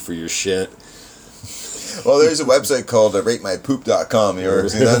celebrity for your shit. Well, there's a website called ratemypoop.com. You ever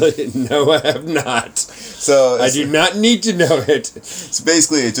seen that? No, I have not. So I do not need to know it. So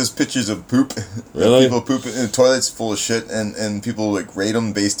basically, it's just pictures of poop. Really? People poop in the toilets full of shit, and people rate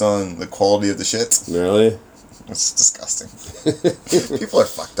them based on the quality of the shit. Really? It's disgusting. People are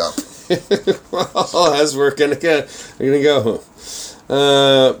fucked up. Well, as we're gonna go.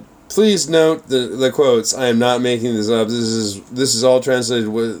 Please note the quotes. I am not making this up. This is all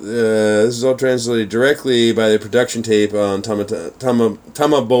translated directly by the production tape on Tamatoy's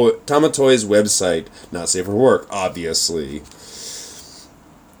website. Not safe for work, obviously.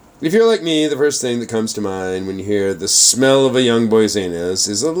 If you're like me, the first thing that comes to mind when you hear the smell of a young boy's anus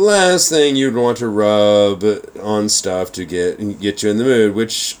is the last thing you'd want to rub on stuff to get you in the mood,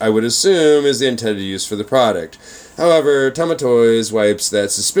 which I would assume is the intended use for the product. However, Tamatoys wipes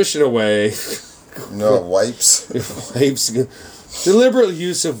that suspicion away. No, wipes? Wipes. Deliberate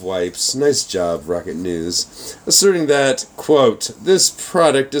use of wipes. Nice job, Rocket News. Asserting that, quote, "This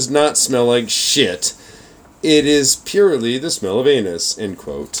product does not smell like shit. It is purely the smell of anus," end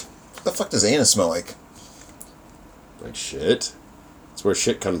quote. What the fuck does anus smell like? Like shit. It's where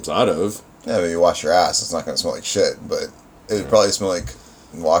shit comes out of. Yeah, but you wash your ass, it's not going to smell like shit, but it would probably smell like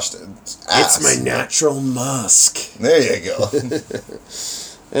washed ass. It's my natural musk. There you go.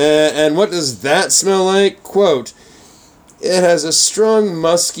 And what does that smell like? Quote, "It has a strong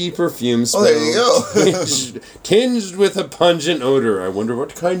musky perfume smell. Oh, there you go. tinged with a pungent odor." I wonder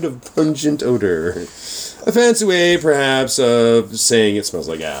what kind of pungent odor. A fancy way, perhaps, of saying it smells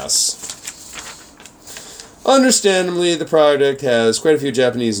like ass. Understandably, the product has quite a few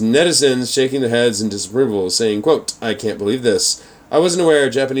Japanese netizens shaking their heads in disapproval, saying, quote, "I can't believe this. I wasn't aware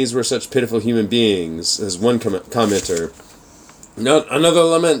Japanese were such pitiful human beings," as one commenter. Another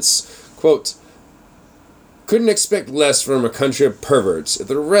laments, quote, "Couldn't expect less from a country of perverts. If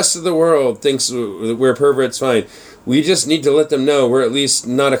the rest of the world thinks that we're perverts, fine. We just need to let them know we're at least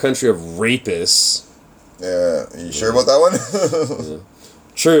not a country of rapists." Yeah, are you sure about that one? Yeah.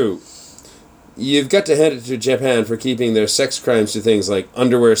 True. You've got to hand it to Japan for keeping their sex crimes to things like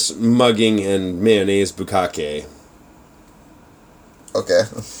underwear mugging and mayonnaise bukkake. Okay.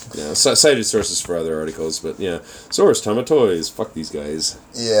 Yeah, cited sources for other articles, but yeah. Source, Tamatoys. Fuck these guys.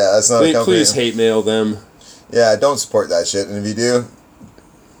 Yeah, that's not a company. Please hate mail them. Yeah, don't support that shit, and if you do,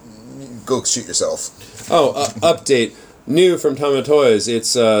 go shoot yourself. Oh, update. New from Tamatoys.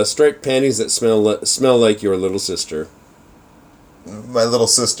 It's striped panties that smell like your little sister. My little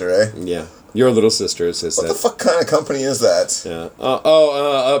sister, eh? Yeah. Your little sister, it says what that. What the fuck kind of company is that? Yeah.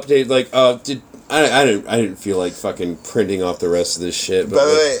 Update, I didn't feel like fucking printing off the rest of this shit. But by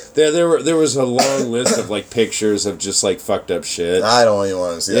the way, there was a long list of pictures of just fucked up shit. I don't even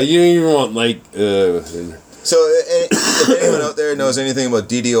want to see that. You don't even want So if anyone out there knows anything about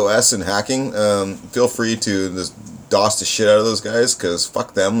DDoS and hacking, feel free to just DOS the shit out of those guys, because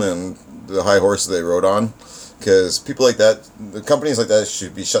fuck them and the high horse they rode on. Because people like that, the companies like that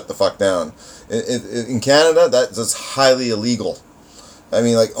should be shut the fuck down. In Canada, that's highly illegal. I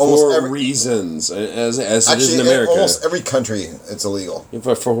mean, almost for every reasons, as actually, it is in America. Almost every country, it's illegal.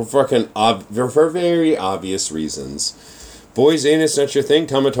 For very obvious reasons. Boys' anus, not your thing.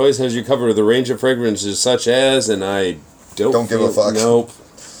 Tamatoys has you covered with a range of fragrances such as, and I don't give a fuck. Nope.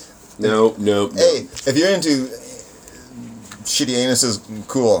 Hey, if you're into shitty anuses,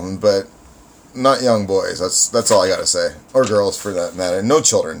 cool, but not young boys. That's all I gotta say, or girls for that matter. No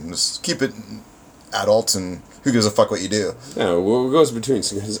children. Just keep it adults, and who gives a fuck what you do? Yeah, what goes between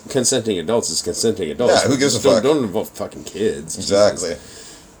consenting adults is consenting adults. Yeah, who gives a fuck? Don't involve fucking kids. Exactly. Jesus.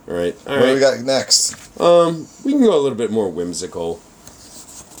 All right. What do we got next? We can go a little bit more whimsical.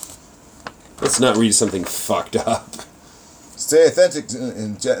 Let's not read something fucked up. Stay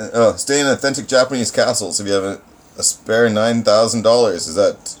in authentic Japanese castles if you have a spare $9,000. Is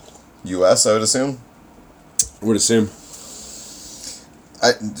that U.S., I would assume? Would assume.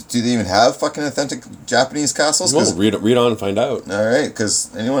 Do they even have fucking authentic Japanese castles? Well, read on and find out. All right,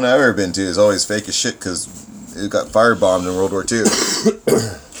 because anyone I've ever been to is always fake as shit because it got firebombed in World War II.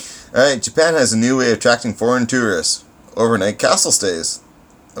 All right, Japan has a new way of attracting foreign tourists. Overnight castle stays.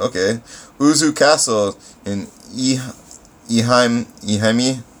 Okay. Uzu Castle in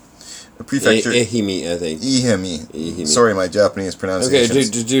Ehime Prefecture. Ehime, I think. Ehime. Sorry, my Japanese pronunciation. Okay,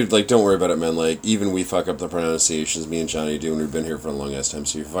 dude, like, don't worry about it, man. Like, even we fuck up the pronunciations, me and Johnny do, and we've been here for a long ass time,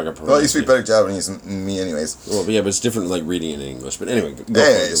 so you fuck up pronunciation. Well, you speak better Japanese than me anyways. Well, but yeah, but it's different, like, reading in English. But anyway,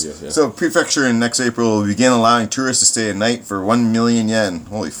 Anyways, so Prefecture in next April will begin allowing tourists to stay at night for 1 million yen.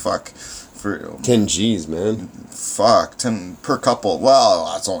 Holy fuck. For 10 G's, man. Fuck, 10 per couple. Well,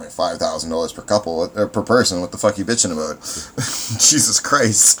 that's only $5,000 per couple, per person. What the fuck are you bitching about? Jesus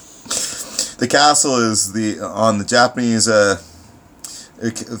Christ. The castle is on the Japanese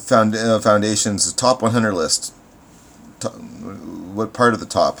Foundation's top 100 list. What part of the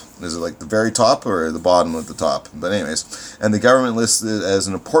top? Is it like the very top or the bottom of the top? But anyways, and the government lists it as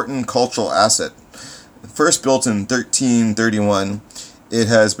an important cultural asset. First built in 1331, it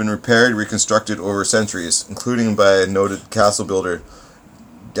has been repaired, reconstructed over centuries, including by noted castle builder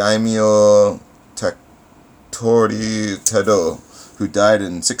Daimyo Tatori Tedo, who died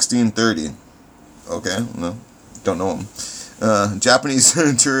in 1630. Okay, no, don't know him. Japanese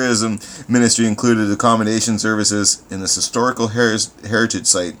tourism ministry included accommodation services in this historical heritage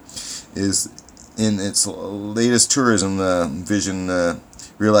site is in its latest tourism vision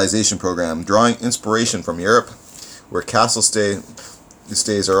realization program, drawing inspiration from Europe, where castle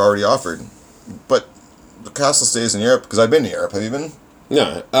stays are already offered. But the castle stays in Europe, because I've been to Europe. Have you been?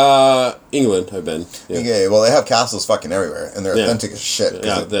 No, England, I've been. Yeah. Okay, well, they have castles fucking everywhere, and they're authentic as shit.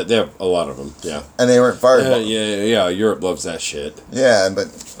 Yeah, they have a lot of them, yeah. And they weren't fired. Yeah, Europe loves that shit. Yeah, but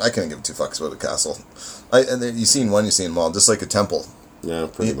I couldn't give two fucks about a castle. You've seen one, you've seen them all, just like a temple. Yeah,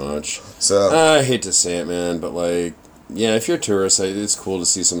 pretty much. So I hate to say it, man, but, like, yeah, if you're a tourist, it's cool to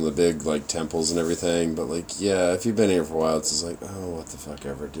see some of the big, like, temples and everything, but, like, yeah, if you've been here for a while, it's just like, oh, what the fuck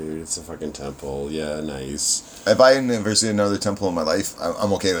ever, dude, it's a fucking temple, yeah, nice. If I never see another temple in my life,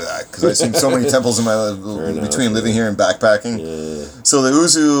 I'm okay with that, because I've seen so many temples in my life between living here and backpacking. Yeah. So the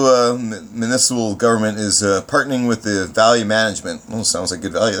Uzu municipal government is partnering with the Value Management, sounds like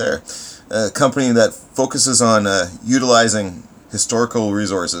good value there, a company that focuses on utilizing historical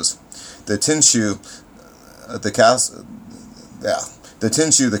resources. The Tinshu,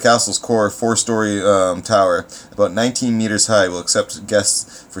 the castle's core 4-story tower, about 19 meters high, will accept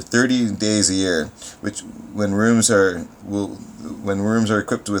guests for 30 days a year, which when rooms are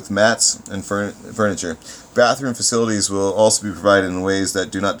equipped with mats and furniture. Bathroom facilities will also be provided in ways that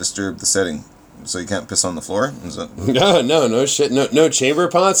do not disturb the setting. So you can't piss on the floor? No shit. No chamber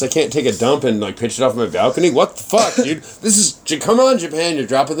pots? I can't take a dump and, like, pitch it off my balcony? What the fuck, dude? Come on, Japan, you're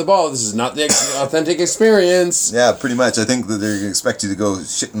dropping the ball. This is not the authentic experience. Yeah, pretty much. I think that they expect you to go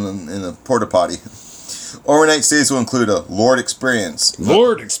shit in a porta potty. Overnight stays will include a Lord Experience.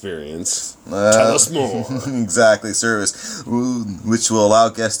 Lord Experience? Tell us more. Exactly, service, which will allow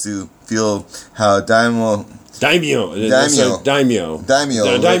guests to feel how Daimyo,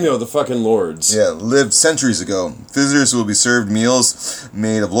 the fucking lords. Yeah, lived centuries ago. Visitors will be served meals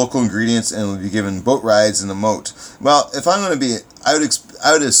made of local ingredients and will be given boat rides in the moat. Well, if I'm going to be, I would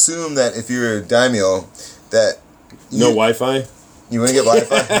assume that if you're a daimyo, that no Wi-Fi. You want to get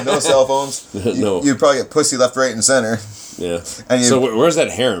Wi-Fi? No cell phones. No. You'd probably get pussy left, right, and center. Yeah. So where's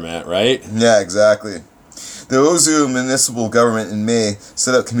that harem at, right? Yeah, exactly. The Ozu municipal government in May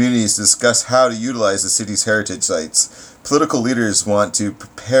set up communities to discuss how to utilize the city's heritage sites. Political leaders want to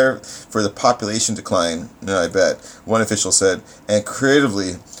prepare for the population decline, I bet, one official said, and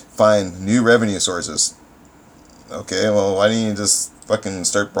creatively find new revenue sources. Okay, well, why don't you just fucking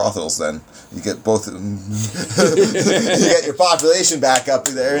start brothels then? You get both. You get your population back up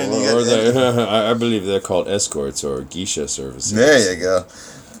there, and I believe they're called escorts or geisha services. There you go.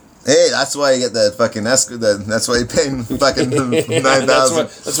 Hey, that's why you get that fucking that's why you're paying fucking 9,000.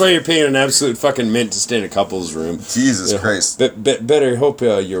 That's why you're paying an absolute fucking mint to stay in a couple's room. Jesus Christ. Better hope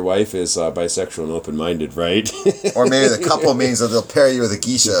your wife is bisexual and open-minded, right? Or maybe the couple means that they'll pair you with a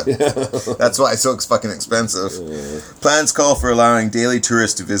geisha. That's why it's so fucking expensive. Plans call for allowing daily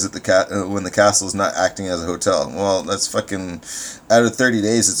tourists to visit when the castle is not acting as a hotel. Well, that's fucking... Out of 30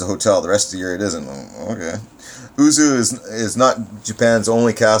 days, it's a hotel. The rest of the year, it isn't. Okay. Uzu is not Japan's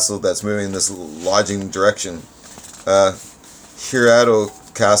only castle that's moving in this lodging direction. Hirado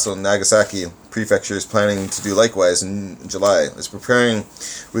Castle in Nagasaki Prefecture is planning to do likewise in July. It's preparing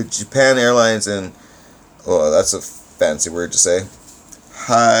with Japan Airlines and... Oh, that's a fancy word to say.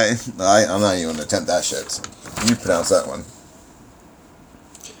 I'm not even going to attempt that shit. You pronounce that one.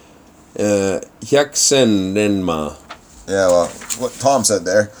 Hyaksen Renma. Yeah, well, what Tom said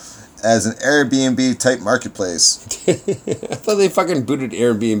there. As an Airbnb type marketplace. I thought they fucking booted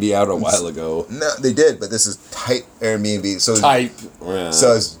Airbnb out a while ago. No, they did, but this is type Airbnb. So type. Yeah.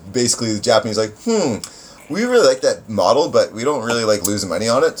 So it's basically the Japanese like, we really like that model, but we don't really like losing money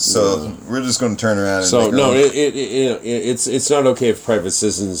on it. So we're just going to turn around. And it's not okay if private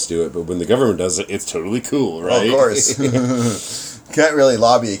citizens do it, but when the government does it, it's totally cool, right? Of course. Can't really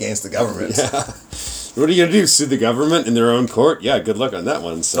lobby against the government. Yeah. What are you going to do? Sue the government in their own court? Yeah, good luck on that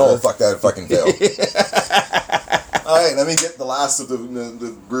one, sir. Oh, fuck, that would fucking fail. Alright, let me get the last of the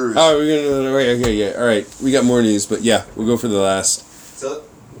brews. Oh, we're going to... Okay, yeah. Alright, we got more news, but yeah, we'll go for the last. So,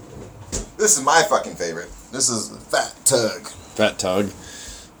 this is my fucking favorite. This is Fat Tug. Fat Tug.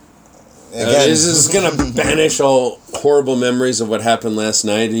 Again, this is going to banish all horrible memories of what happened last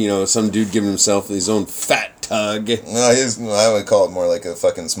night. You know, some dude giving himself his own fat tug. No, I would call it more like a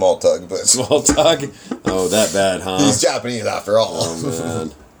fucking small tug, but... Small tug? Oh, that bad, huh? He's Japanese after all. Oh,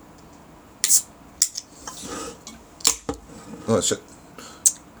 man. Oh, shit.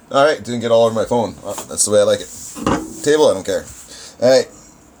 Alright, didn't get all over my phone. Oh, that's the way I like it. Table, I don't care. Alright,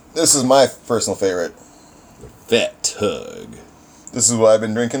 this is my personal favorite. Fat Tug. This is what I've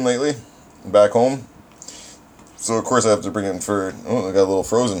been drinking lately, back home. So, of course, I have to bring it in for... Oh, I got a little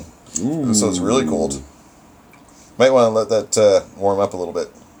frozen. Ooh. So it's really cold. Might want to let that warm up a little bit.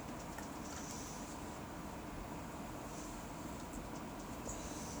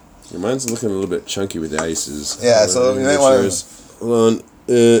 Mine's looking a little bit chunky with the ices. Yeah, so you might want to... Hold on.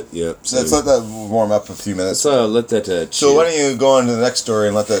 Yep. Let's let that warm up a few minutes. Let's let that So why don't you go on to the next story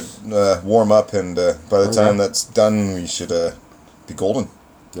and let that warm up, and by the time that's done, we should be golden.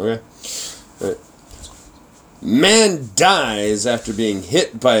 Okay. All right. Man dies after being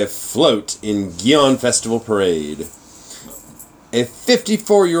hit by a float in Gion Festival Parade. A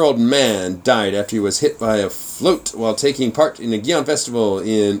 54-year-old man died after he was hit by a float while taking part in a Gion Festival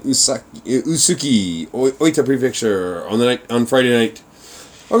in Usuki, Oita Prefecture on Friday night.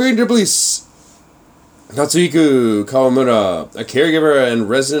 According to police, Katsuhiko Kawamura, a caregiver and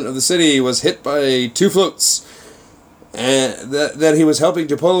resident of the city, was hit by two floats and that he was helping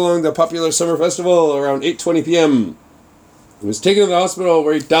to pull along the popular summer festival around 8:20 p.m. He was taken to the hospital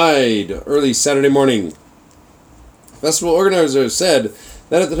where he died early Saturday morning. Festival organizers said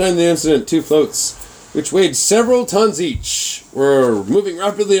that at the time of the incident, two floats, which weighed several tons each, were moving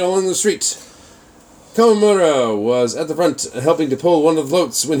rapidly along the street. Kawamura was at the front helping to pull one of the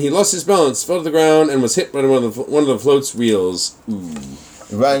floats when he lost his balance, fell to the ground, and was hit by one of the float's wheels. Ooh.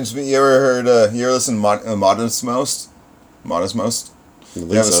 Reminds me, you ever listened to Modest Mouse? Modest Mouse?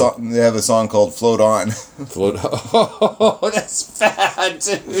 They have a song called Float On. Float On. Oh, that's bad,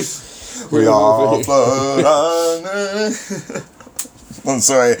 dude. We all float on. I'm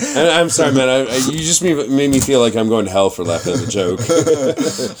sorry. I'm sorry, man. You just made me feel like I'm going to hell for laughing at the joke.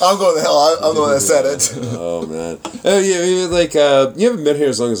 I'm going to hell. I'm the one that said it. Oh, man. You haven't been here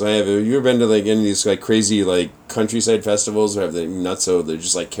as long as I have. Have you ever been to like any of these like crazy like countryside festivals or have they nuts so they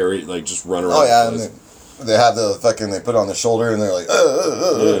just like carry like just run around? Oh yeah, and they have the fucking they put it on their shoulder and they're like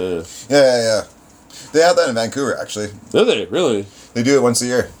yeah. They have that in Vancouver actually. Do they really? They do it once a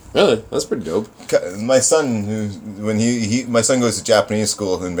year. Really? That's pretty dope. My son, my son goes to Japanese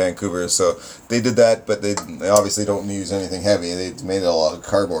school in Vancouver, so they did that, but they obviously don't use anything heavy. They made it all out of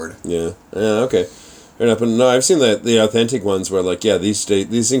cardboard. Yeah. Okay. Fair enough. But no, I've seen the authentic ones where like these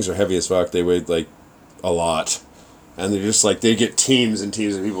things are heavy as fuck. They weigh like a lot, and they're just like they get teams and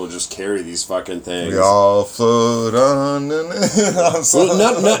teams of people just carry these fucking things. We all float on. Well,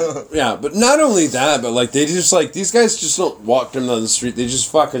 but not only that, but like they just like these guys just don't walk them down the street. They just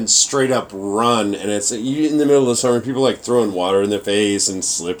fucking straight up run, and it's you in the middle of the summer. People like throwing water in their face and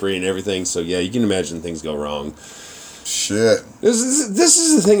slippery and everything. So yeah, you can imagine things go wrong. Shit. This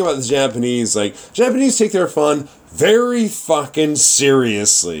is the thing about the Japanese. Like, Japanese take their fun very fucking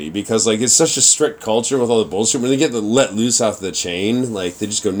seriously because, like, it's such a strict culture with all the bullshit. When they get let loose off the chain, like, they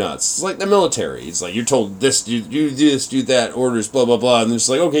just go nuts. It's like the military. It's like, you're told this, do this, do that, orders, blah, blah, blah. And they're just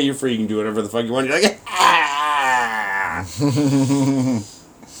like, okay, you're free, you can do whatever the fuck you want. You're like, ah!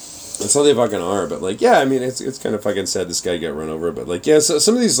 That's how they fucking are. But, like, yeah, I mean, it's kind of fucking sad this guy got run over. But, like, yeah, so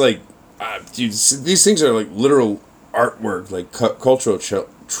some of these, like, dude, these things are, like, literal artwork, like, cultural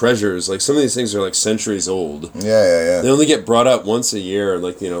treasures. Like, some of these things are like centuries old. Yeah. They only get brought up once a year, and,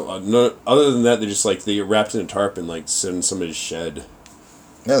 like, you know, no, other than that, they're just like, they get wrapped in a tarp and, like, sit in somebody's shed.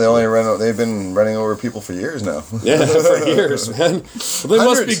 Yeah, they've been running over people for years now. Yeah, for years, man. Well, they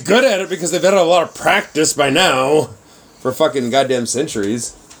must be good at it because they've had a lot of practice by now for fucking goddamn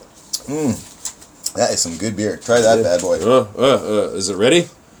centuries. That is some good beer. Try that bad boy. Is it ready?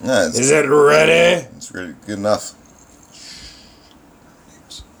 Yeah, is it ready? It's really good enough.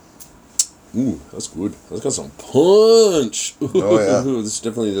 Ooh, that's good. That's got some punch. Ooh, oh, yeah. This is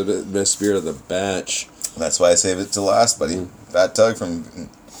definitely the best beer of the batch. That's why I save it to last, buddy. Fat Tug from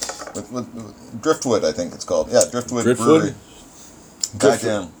Driftwood, I think it's called. Yeah, Driftwood Brewery.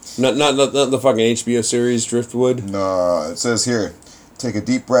 Goddamn. Not the fucking HBO series Driftwood? No, it says here, take a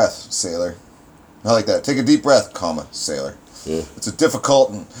deep breath, sailor. I like that. Take a deep breath, comma, sailor. Yeah. It's a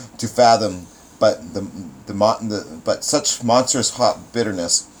difficult to fathom, but but such monstrous hot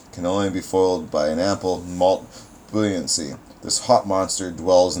bitterness can only be foiled by an ample malt buoyancy. This hot monster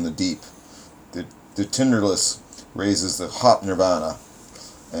dwells in the deep. The tinderless raises the hop nirvana.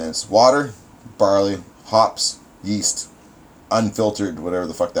 And it's water, barley, hops, yeast, unfiltered, whatever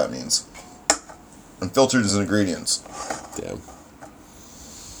the fuck that means. Unfiltered as ingredients. Damn.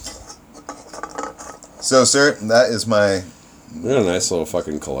 So, sir, that is my... We got a nice little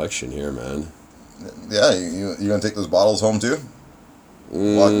fucking collection here, man. Yeah, you gonna take those bottles home, too?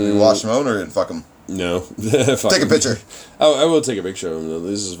 Wash them out or fuck them? No. Take a picture. Oh, I will take a picture of them, though.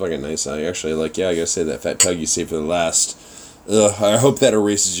 This is fucking nice. I actually, like, yeah, I gotta say that Fat Tug you saved for the last. I hope that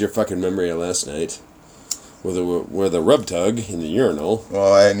erases your fucking memory of last night. Where the rub tug in the urinal.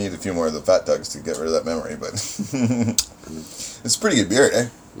 Well, I need a few more of the Fat Tugs to get rid of that memory, but... It's pretty good beer, eh?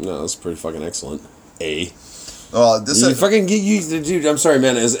 No, that's pretty fucking excellent. Well, this you fucking get you, dude. I'm sorry,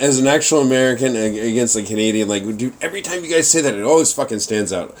 man. As an actual American against a Canadian, like, dude, every time you guys say that, it always fucking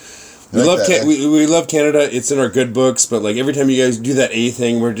stands out. We love we love Canada. It's in our good books, but, like, every time you guys do that A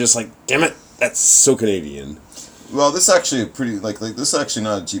thing, we're just like, damn it, that's so Canadian. Well, this is actually pretty like this is actually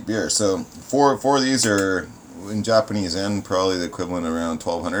not a cheap beer. So four of these are in Japanese yen, probably the equivalent around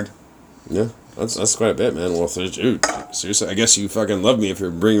 1,200. Yeah. That's quite a bit, man. Well, dude, seriously, I guess you fucking love me if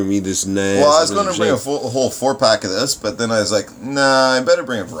you're bringing me this nice... Well, I was going to bring a whole 4-pack of this, but then I was like, nah, I better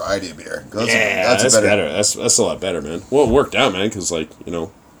bring a variety of beer. That's better. That's a lot better, man. Well, it worked out, man, because, like, you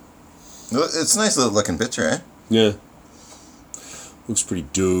know... It's a nice little looking picture, eh? Yeah. Looks pretty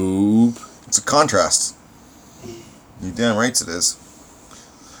dope. It's a contrast. You damn right it is.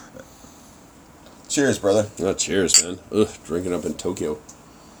 Cheers, brother. Oh, cheers, man. Ugh, drinking up in Tokyo.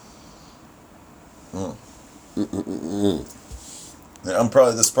 Yeah, this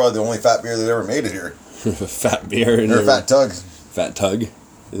is probably the only fat beer that ever made it here. Fat beer or Fat Tug. Fat Tug.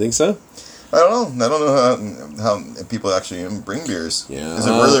 You think so? I don't know how people actually bring beers. Yeah. Is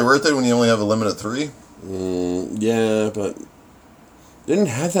it really worth it when you only have a limit of 3? Yeah, but didn't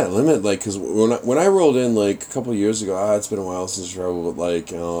have that limit. Like, because when I rolled in, like, a couple of years ago, it's been a while since I traveled, but,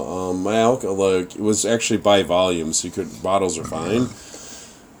 like, my alcohol, like, it was actually by volume, so bottles are fine.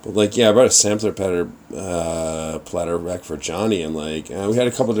 But, like, yeah, I brought a sampler platter back for Johnny, and, like, we had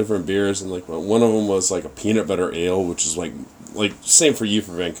a couple different beers, and, like, one of them was, like, a peanut butter ale, which is, like same for you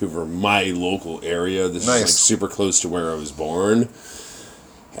for Vancouver, my local area. This is, like, super close to where I was born.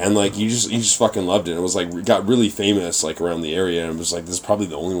 And, like, you just fucking loved it. It was, like, got really famous, like, around the area, and it was, like, this is probably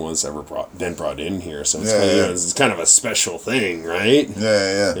the only one that's ever been brought in here, so it's, it's kind of a special thing, right?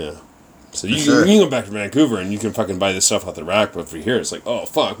 Yeah. So you can go back to Vancouver and you can fucking buy this stuff off the rack, but for here it's like, oh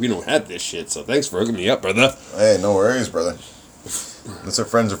fuck, we don't have this shit, so thanks for hooking me up, brother. Hey, no worries, brother. That's what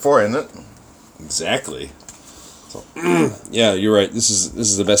friends are for, isn't it? Exactly. So, yeah, you're right. This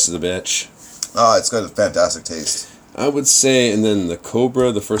is the best of the batch. Oh, it's got a fantastic taste. I would say, and then the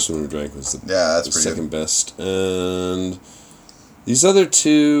Cobra, the first one we drank was the second best, and these other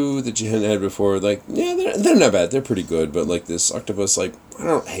two that you hadn't had before, like, yeah, they're not bad. They're pretty good, but, like, this octopus, like, I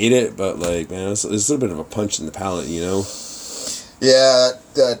don't hate it, but, like, man, it's a little bit of a punch in the palate, you know? Yeah,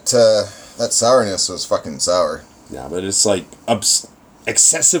 that sourness was fucking sour. Yeah, but it's, like,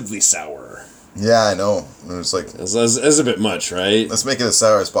 excessively sour. Yeah, I know. It was like... It's a bit much, right? Let's make it as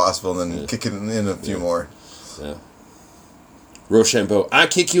sour as possible and then kick it in a few more. Yeah. Rochambeau, I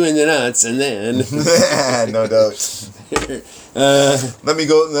kick you in the nuts, and then... No doubt.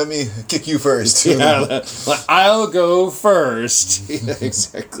 Let me kick you first. Yeah, I'll go first.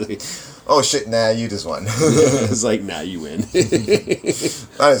 Exactly. Oh shit, nah, you just won. It's like, nah, you win.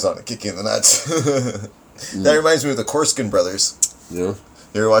 I just want to kick you in the nuts. That reminds me of the Korskin Brothers. Yeah.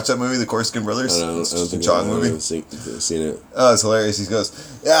 You ever watch that movie, the Korskin Brothers? I don't think Chong movie. I've seen it. Oh, it's hilarious. He goes,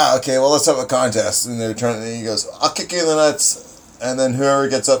 yeah, okay, well, let's have a contest. And he goes, I'll kick you in the nuts, and then whoever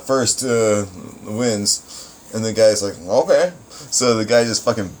gets up first wins. And the guy's like, okay. So the guy just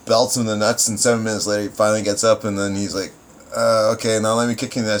fucking belts him in the nuts, and 7 minutes later he finally gets up, and then he's like, okay, now let me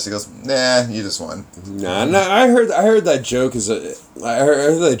kick you in the nuts. He goes, nah, you just won. Nah, I heard that joke I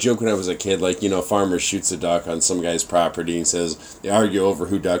heard that joke when I was a kid. Like, a farmer shoots a duck on some guy's property and says they argue over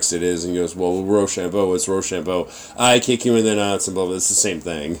who ducks it is, and he goes, well, Rochambeau, it's Rochambeau. I kick you in the nuts, and blah blah. It's the same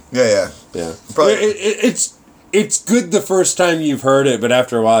thing. Yeah. Probably. It's good the first time you've heard it, but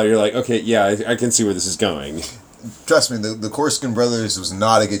after a while you're like, okay, yeah, I can see where this is going. Trust me, the Korskin Brothers was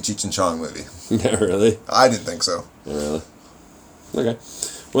not a good Cheech and Chong movie. Not really. I didn't think so. Not really. Okay.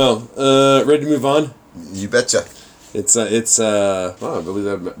 Well, ready to move on? You betcha. Well, I believe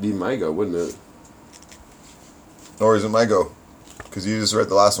that'd be my go, wouldn't it? Or is it my go? Because you just read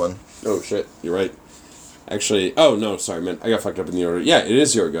the last one. Oh, shit. You're right. Actually, oh, no, sorry, man. I got fucked up in the order. Yeah, it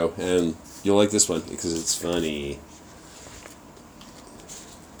is your go, and you'll like this one because it's funny.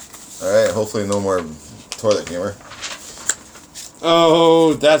 Alright, hopefully no more toilet humor.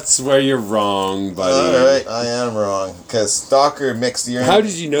 Oh, that's where you're wrong, buddy. Alright, I am wrong. Because Stalker mixed urine. How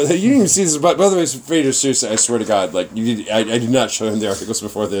did you know that? You didn't even see this. By the way, Fraser, seriously, I swear to God, like, I did not show him the articles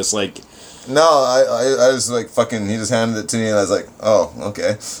before this. Like, no, I was like, fucking, he just handed it to me, and I was like, oh,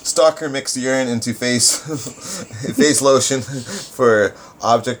 okay. Stalker mixed urine into face lotion for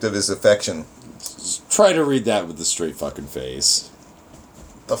object of his affection. try to read that with a straight fucking face.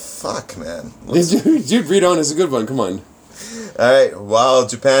 The fuck, man? Dude, read on. It's a good one. Come on. Alright, while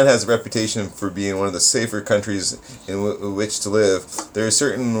Japan has a reputation for being one of the safer countries in which to live, there are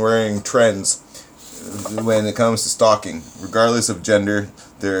certain worrying trends when it comes to stalking. Regardless of gender,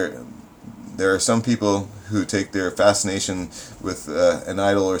 there are some people who take their fascination with an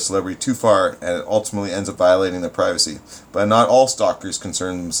idol or celebrity too far, and it ultimately ends up violating their privacy. But not all stalkers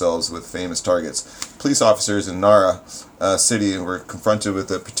concern themselves with famous targets. Police officers in Nara City were confronted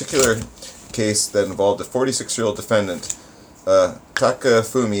with a particular case that involved a 46-year-old defendant,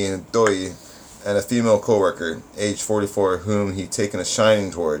 Takafumi Doi, and a female co-worker, age 44, whom he'd taken a shining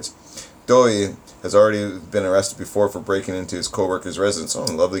towards. Doi has already been arrested before for breaking into his co-worker's residence. Oh,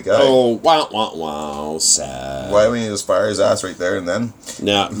 lovely guy. Oh, wow, sad. Why wouldn't you just fire his ass right there and then?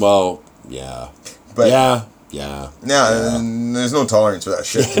 Yeah, well, yeah. But Yeah. There's no tolerance for that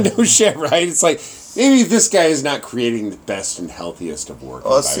shit. No shit, right? It's like, maybe this guy is not creating the best and healthiest of work.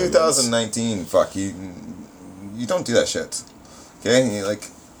 Well, it's 2019. Fuck, you don't do that shit. Okay?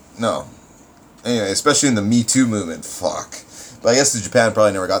 No. Anyway, especially in the Me Too movement. Fuck. But I guess Japan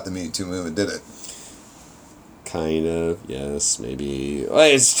probably never got the Me Too movement, did it? Kind of, yes, maybe. Well,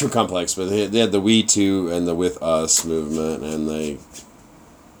 it's too complex, but they had the We Too and the With Us movement, and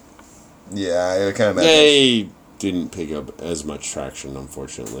yeah, I kind of they didn't pick up as much traction,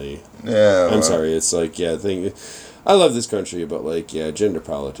 unfortunately. Yeah, I'm sorry. It's like, I love this country, but gender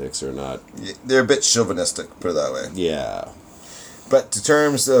politics are not. They're a bit chauvinistic, put it that way. Yeah. But to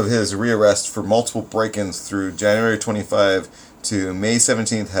terms of his rearrest for multiple break-ins through January 25 to May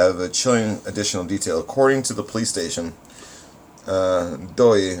 17th have a chilling additional detail. According to the police station,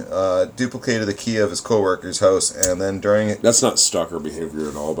 Doi duplicated the key of his co-worker's house, and then during it... That's not stalker behavior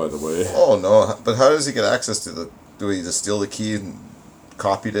at all, by the way. Oh, no. But how does he get access to the... Do he just steal the key and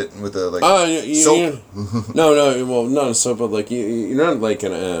copied it with a, soap? No, soap, but, you're not,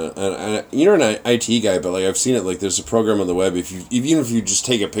 you're an IT guy, but, I've seen it, there's a program on the web, even if you just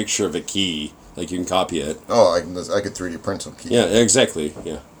take a picture of a key, you can copy it. Oh, I could 3D print some keys. Yeah, exactly,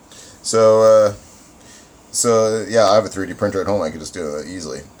 yeah. So, yeah, I have a 3D printer at home. I could just do it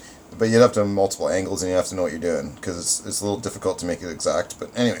easily. But you'd have to have multiple angles, and you have to know what you're doing, because it's a little difficult to make it exact.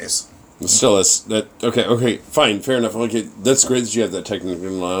 But anyways. Still, okay, fine, fair enough. Okay, that's great that you have that technical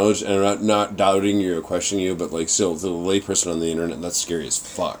knowledge, and I'm not doubting you or questioning you, but, still, to the layperson on the internet, that's scary as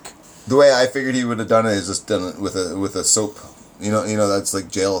fuck. The way I figured he would have done it is just done it with a soap. You know that's like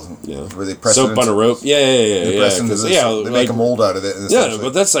jail. Yeah. Where they press soap on a rope. Yeah. They make a mold out of it. Yeah,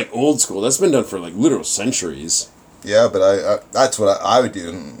 but that's old school. That's been done for literal centuries. Yeah, but I that's what I would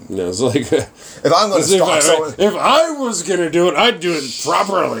do. Yeah, it's like if I'm going to stalk someone. If I was gonna do it, I'd do it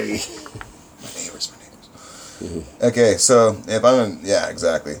properly. My neighbors. Okay, so if I'm yeah,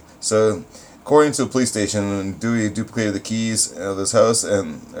 exactly. So According to the police station, Dewey duplicated the keys of his house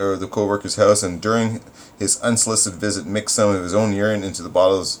or the co-worker's house, and during his unsolicited visit mixed some of his own urine into the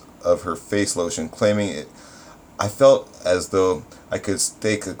bottles of her face lotion, claiming it. I felt as though I could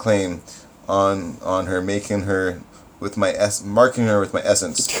stake a claim on her, marking her with my essence.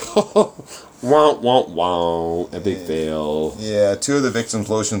 Wow, epic fail. Yeah, 2 of the victims'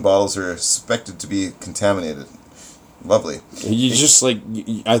 lotion bottles are suspected to be contaminated. Lovely.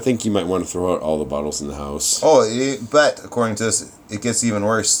 I think you might want to throw out all the bottles in the house. But according to this, it gets even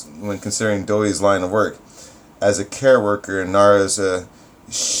worse when considering Dewey's line of work. As a care worker in Nara's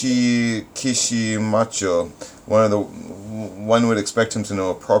Kishimacho, one would expect him to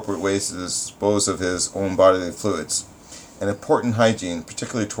know appropriate ways to dispose of his own bodily fluids. An important hygiene,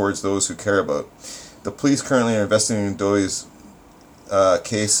 particularly towards those who care about. The police currently are investigating Dewey's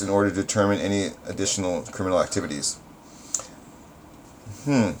case in order to determine any additional criminal activities.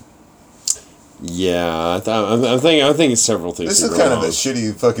 Yeah, I'm thinking several things. This is kind of a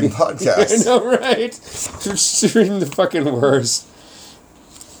shitty fucking podcast. I know, right? Just reading the fucking worst.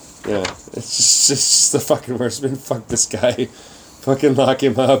 Yeah, it's just the fucking worst. Man, fuck this guy. Fucking lock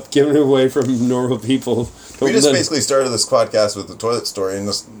him up. Give him away from normal people. We just basically started this podcast with the toilet story, and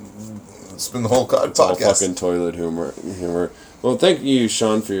it's been the whole podcast. All fucking toilet humor. Well, thank you,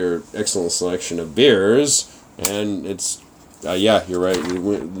 Sean, for your excellent selection of beers. And it's, yeah, you're right.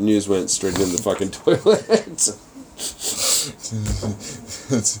 The news went straight into the fucking toilet.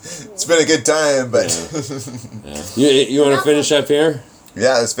 It's been a good time, but... Yeah. You want to finish up here?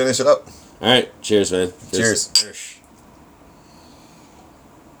 Yeah, let's finish it up. All right. Cheers, man. Cheers.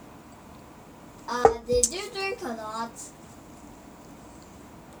 Did you drink a lot?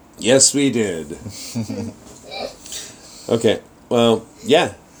 Yes, we did. Okay. Well,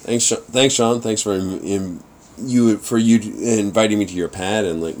 yeah. Thanks, Sean. Thanks for inviting me to your pad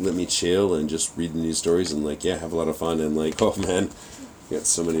and let me chill and just read the news stories and have a lot of fun and oh man, we got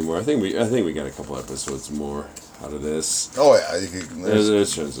so many more. I think we got a couple episodes more out of this. Oh yeah,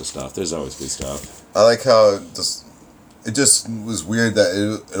 there's tons of stuff. There's always good stuff. I like how it just was weird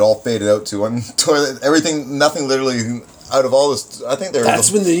that it all faded out to one toilet. Everything, nothing literally out of all this. I think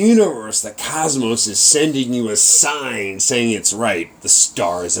that's when the universe, the cosmos, is sending you a sign saying it's right. The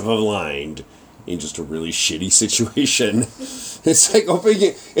stars have aligned in just a really shitty situation. It's like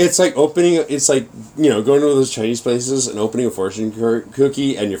opening. It's like going to those Chinese places and opening a fortune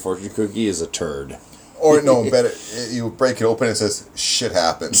cookie, and your fortune cookie is a turd. Or no, better, you break it open and it says shit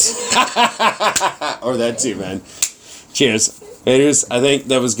happens. Or that too, man. Cheers. Haters, I think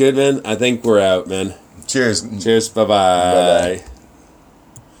that was good, man. I think we're out, man. Cheers. Cheers. Bye-bye. Bye-bye.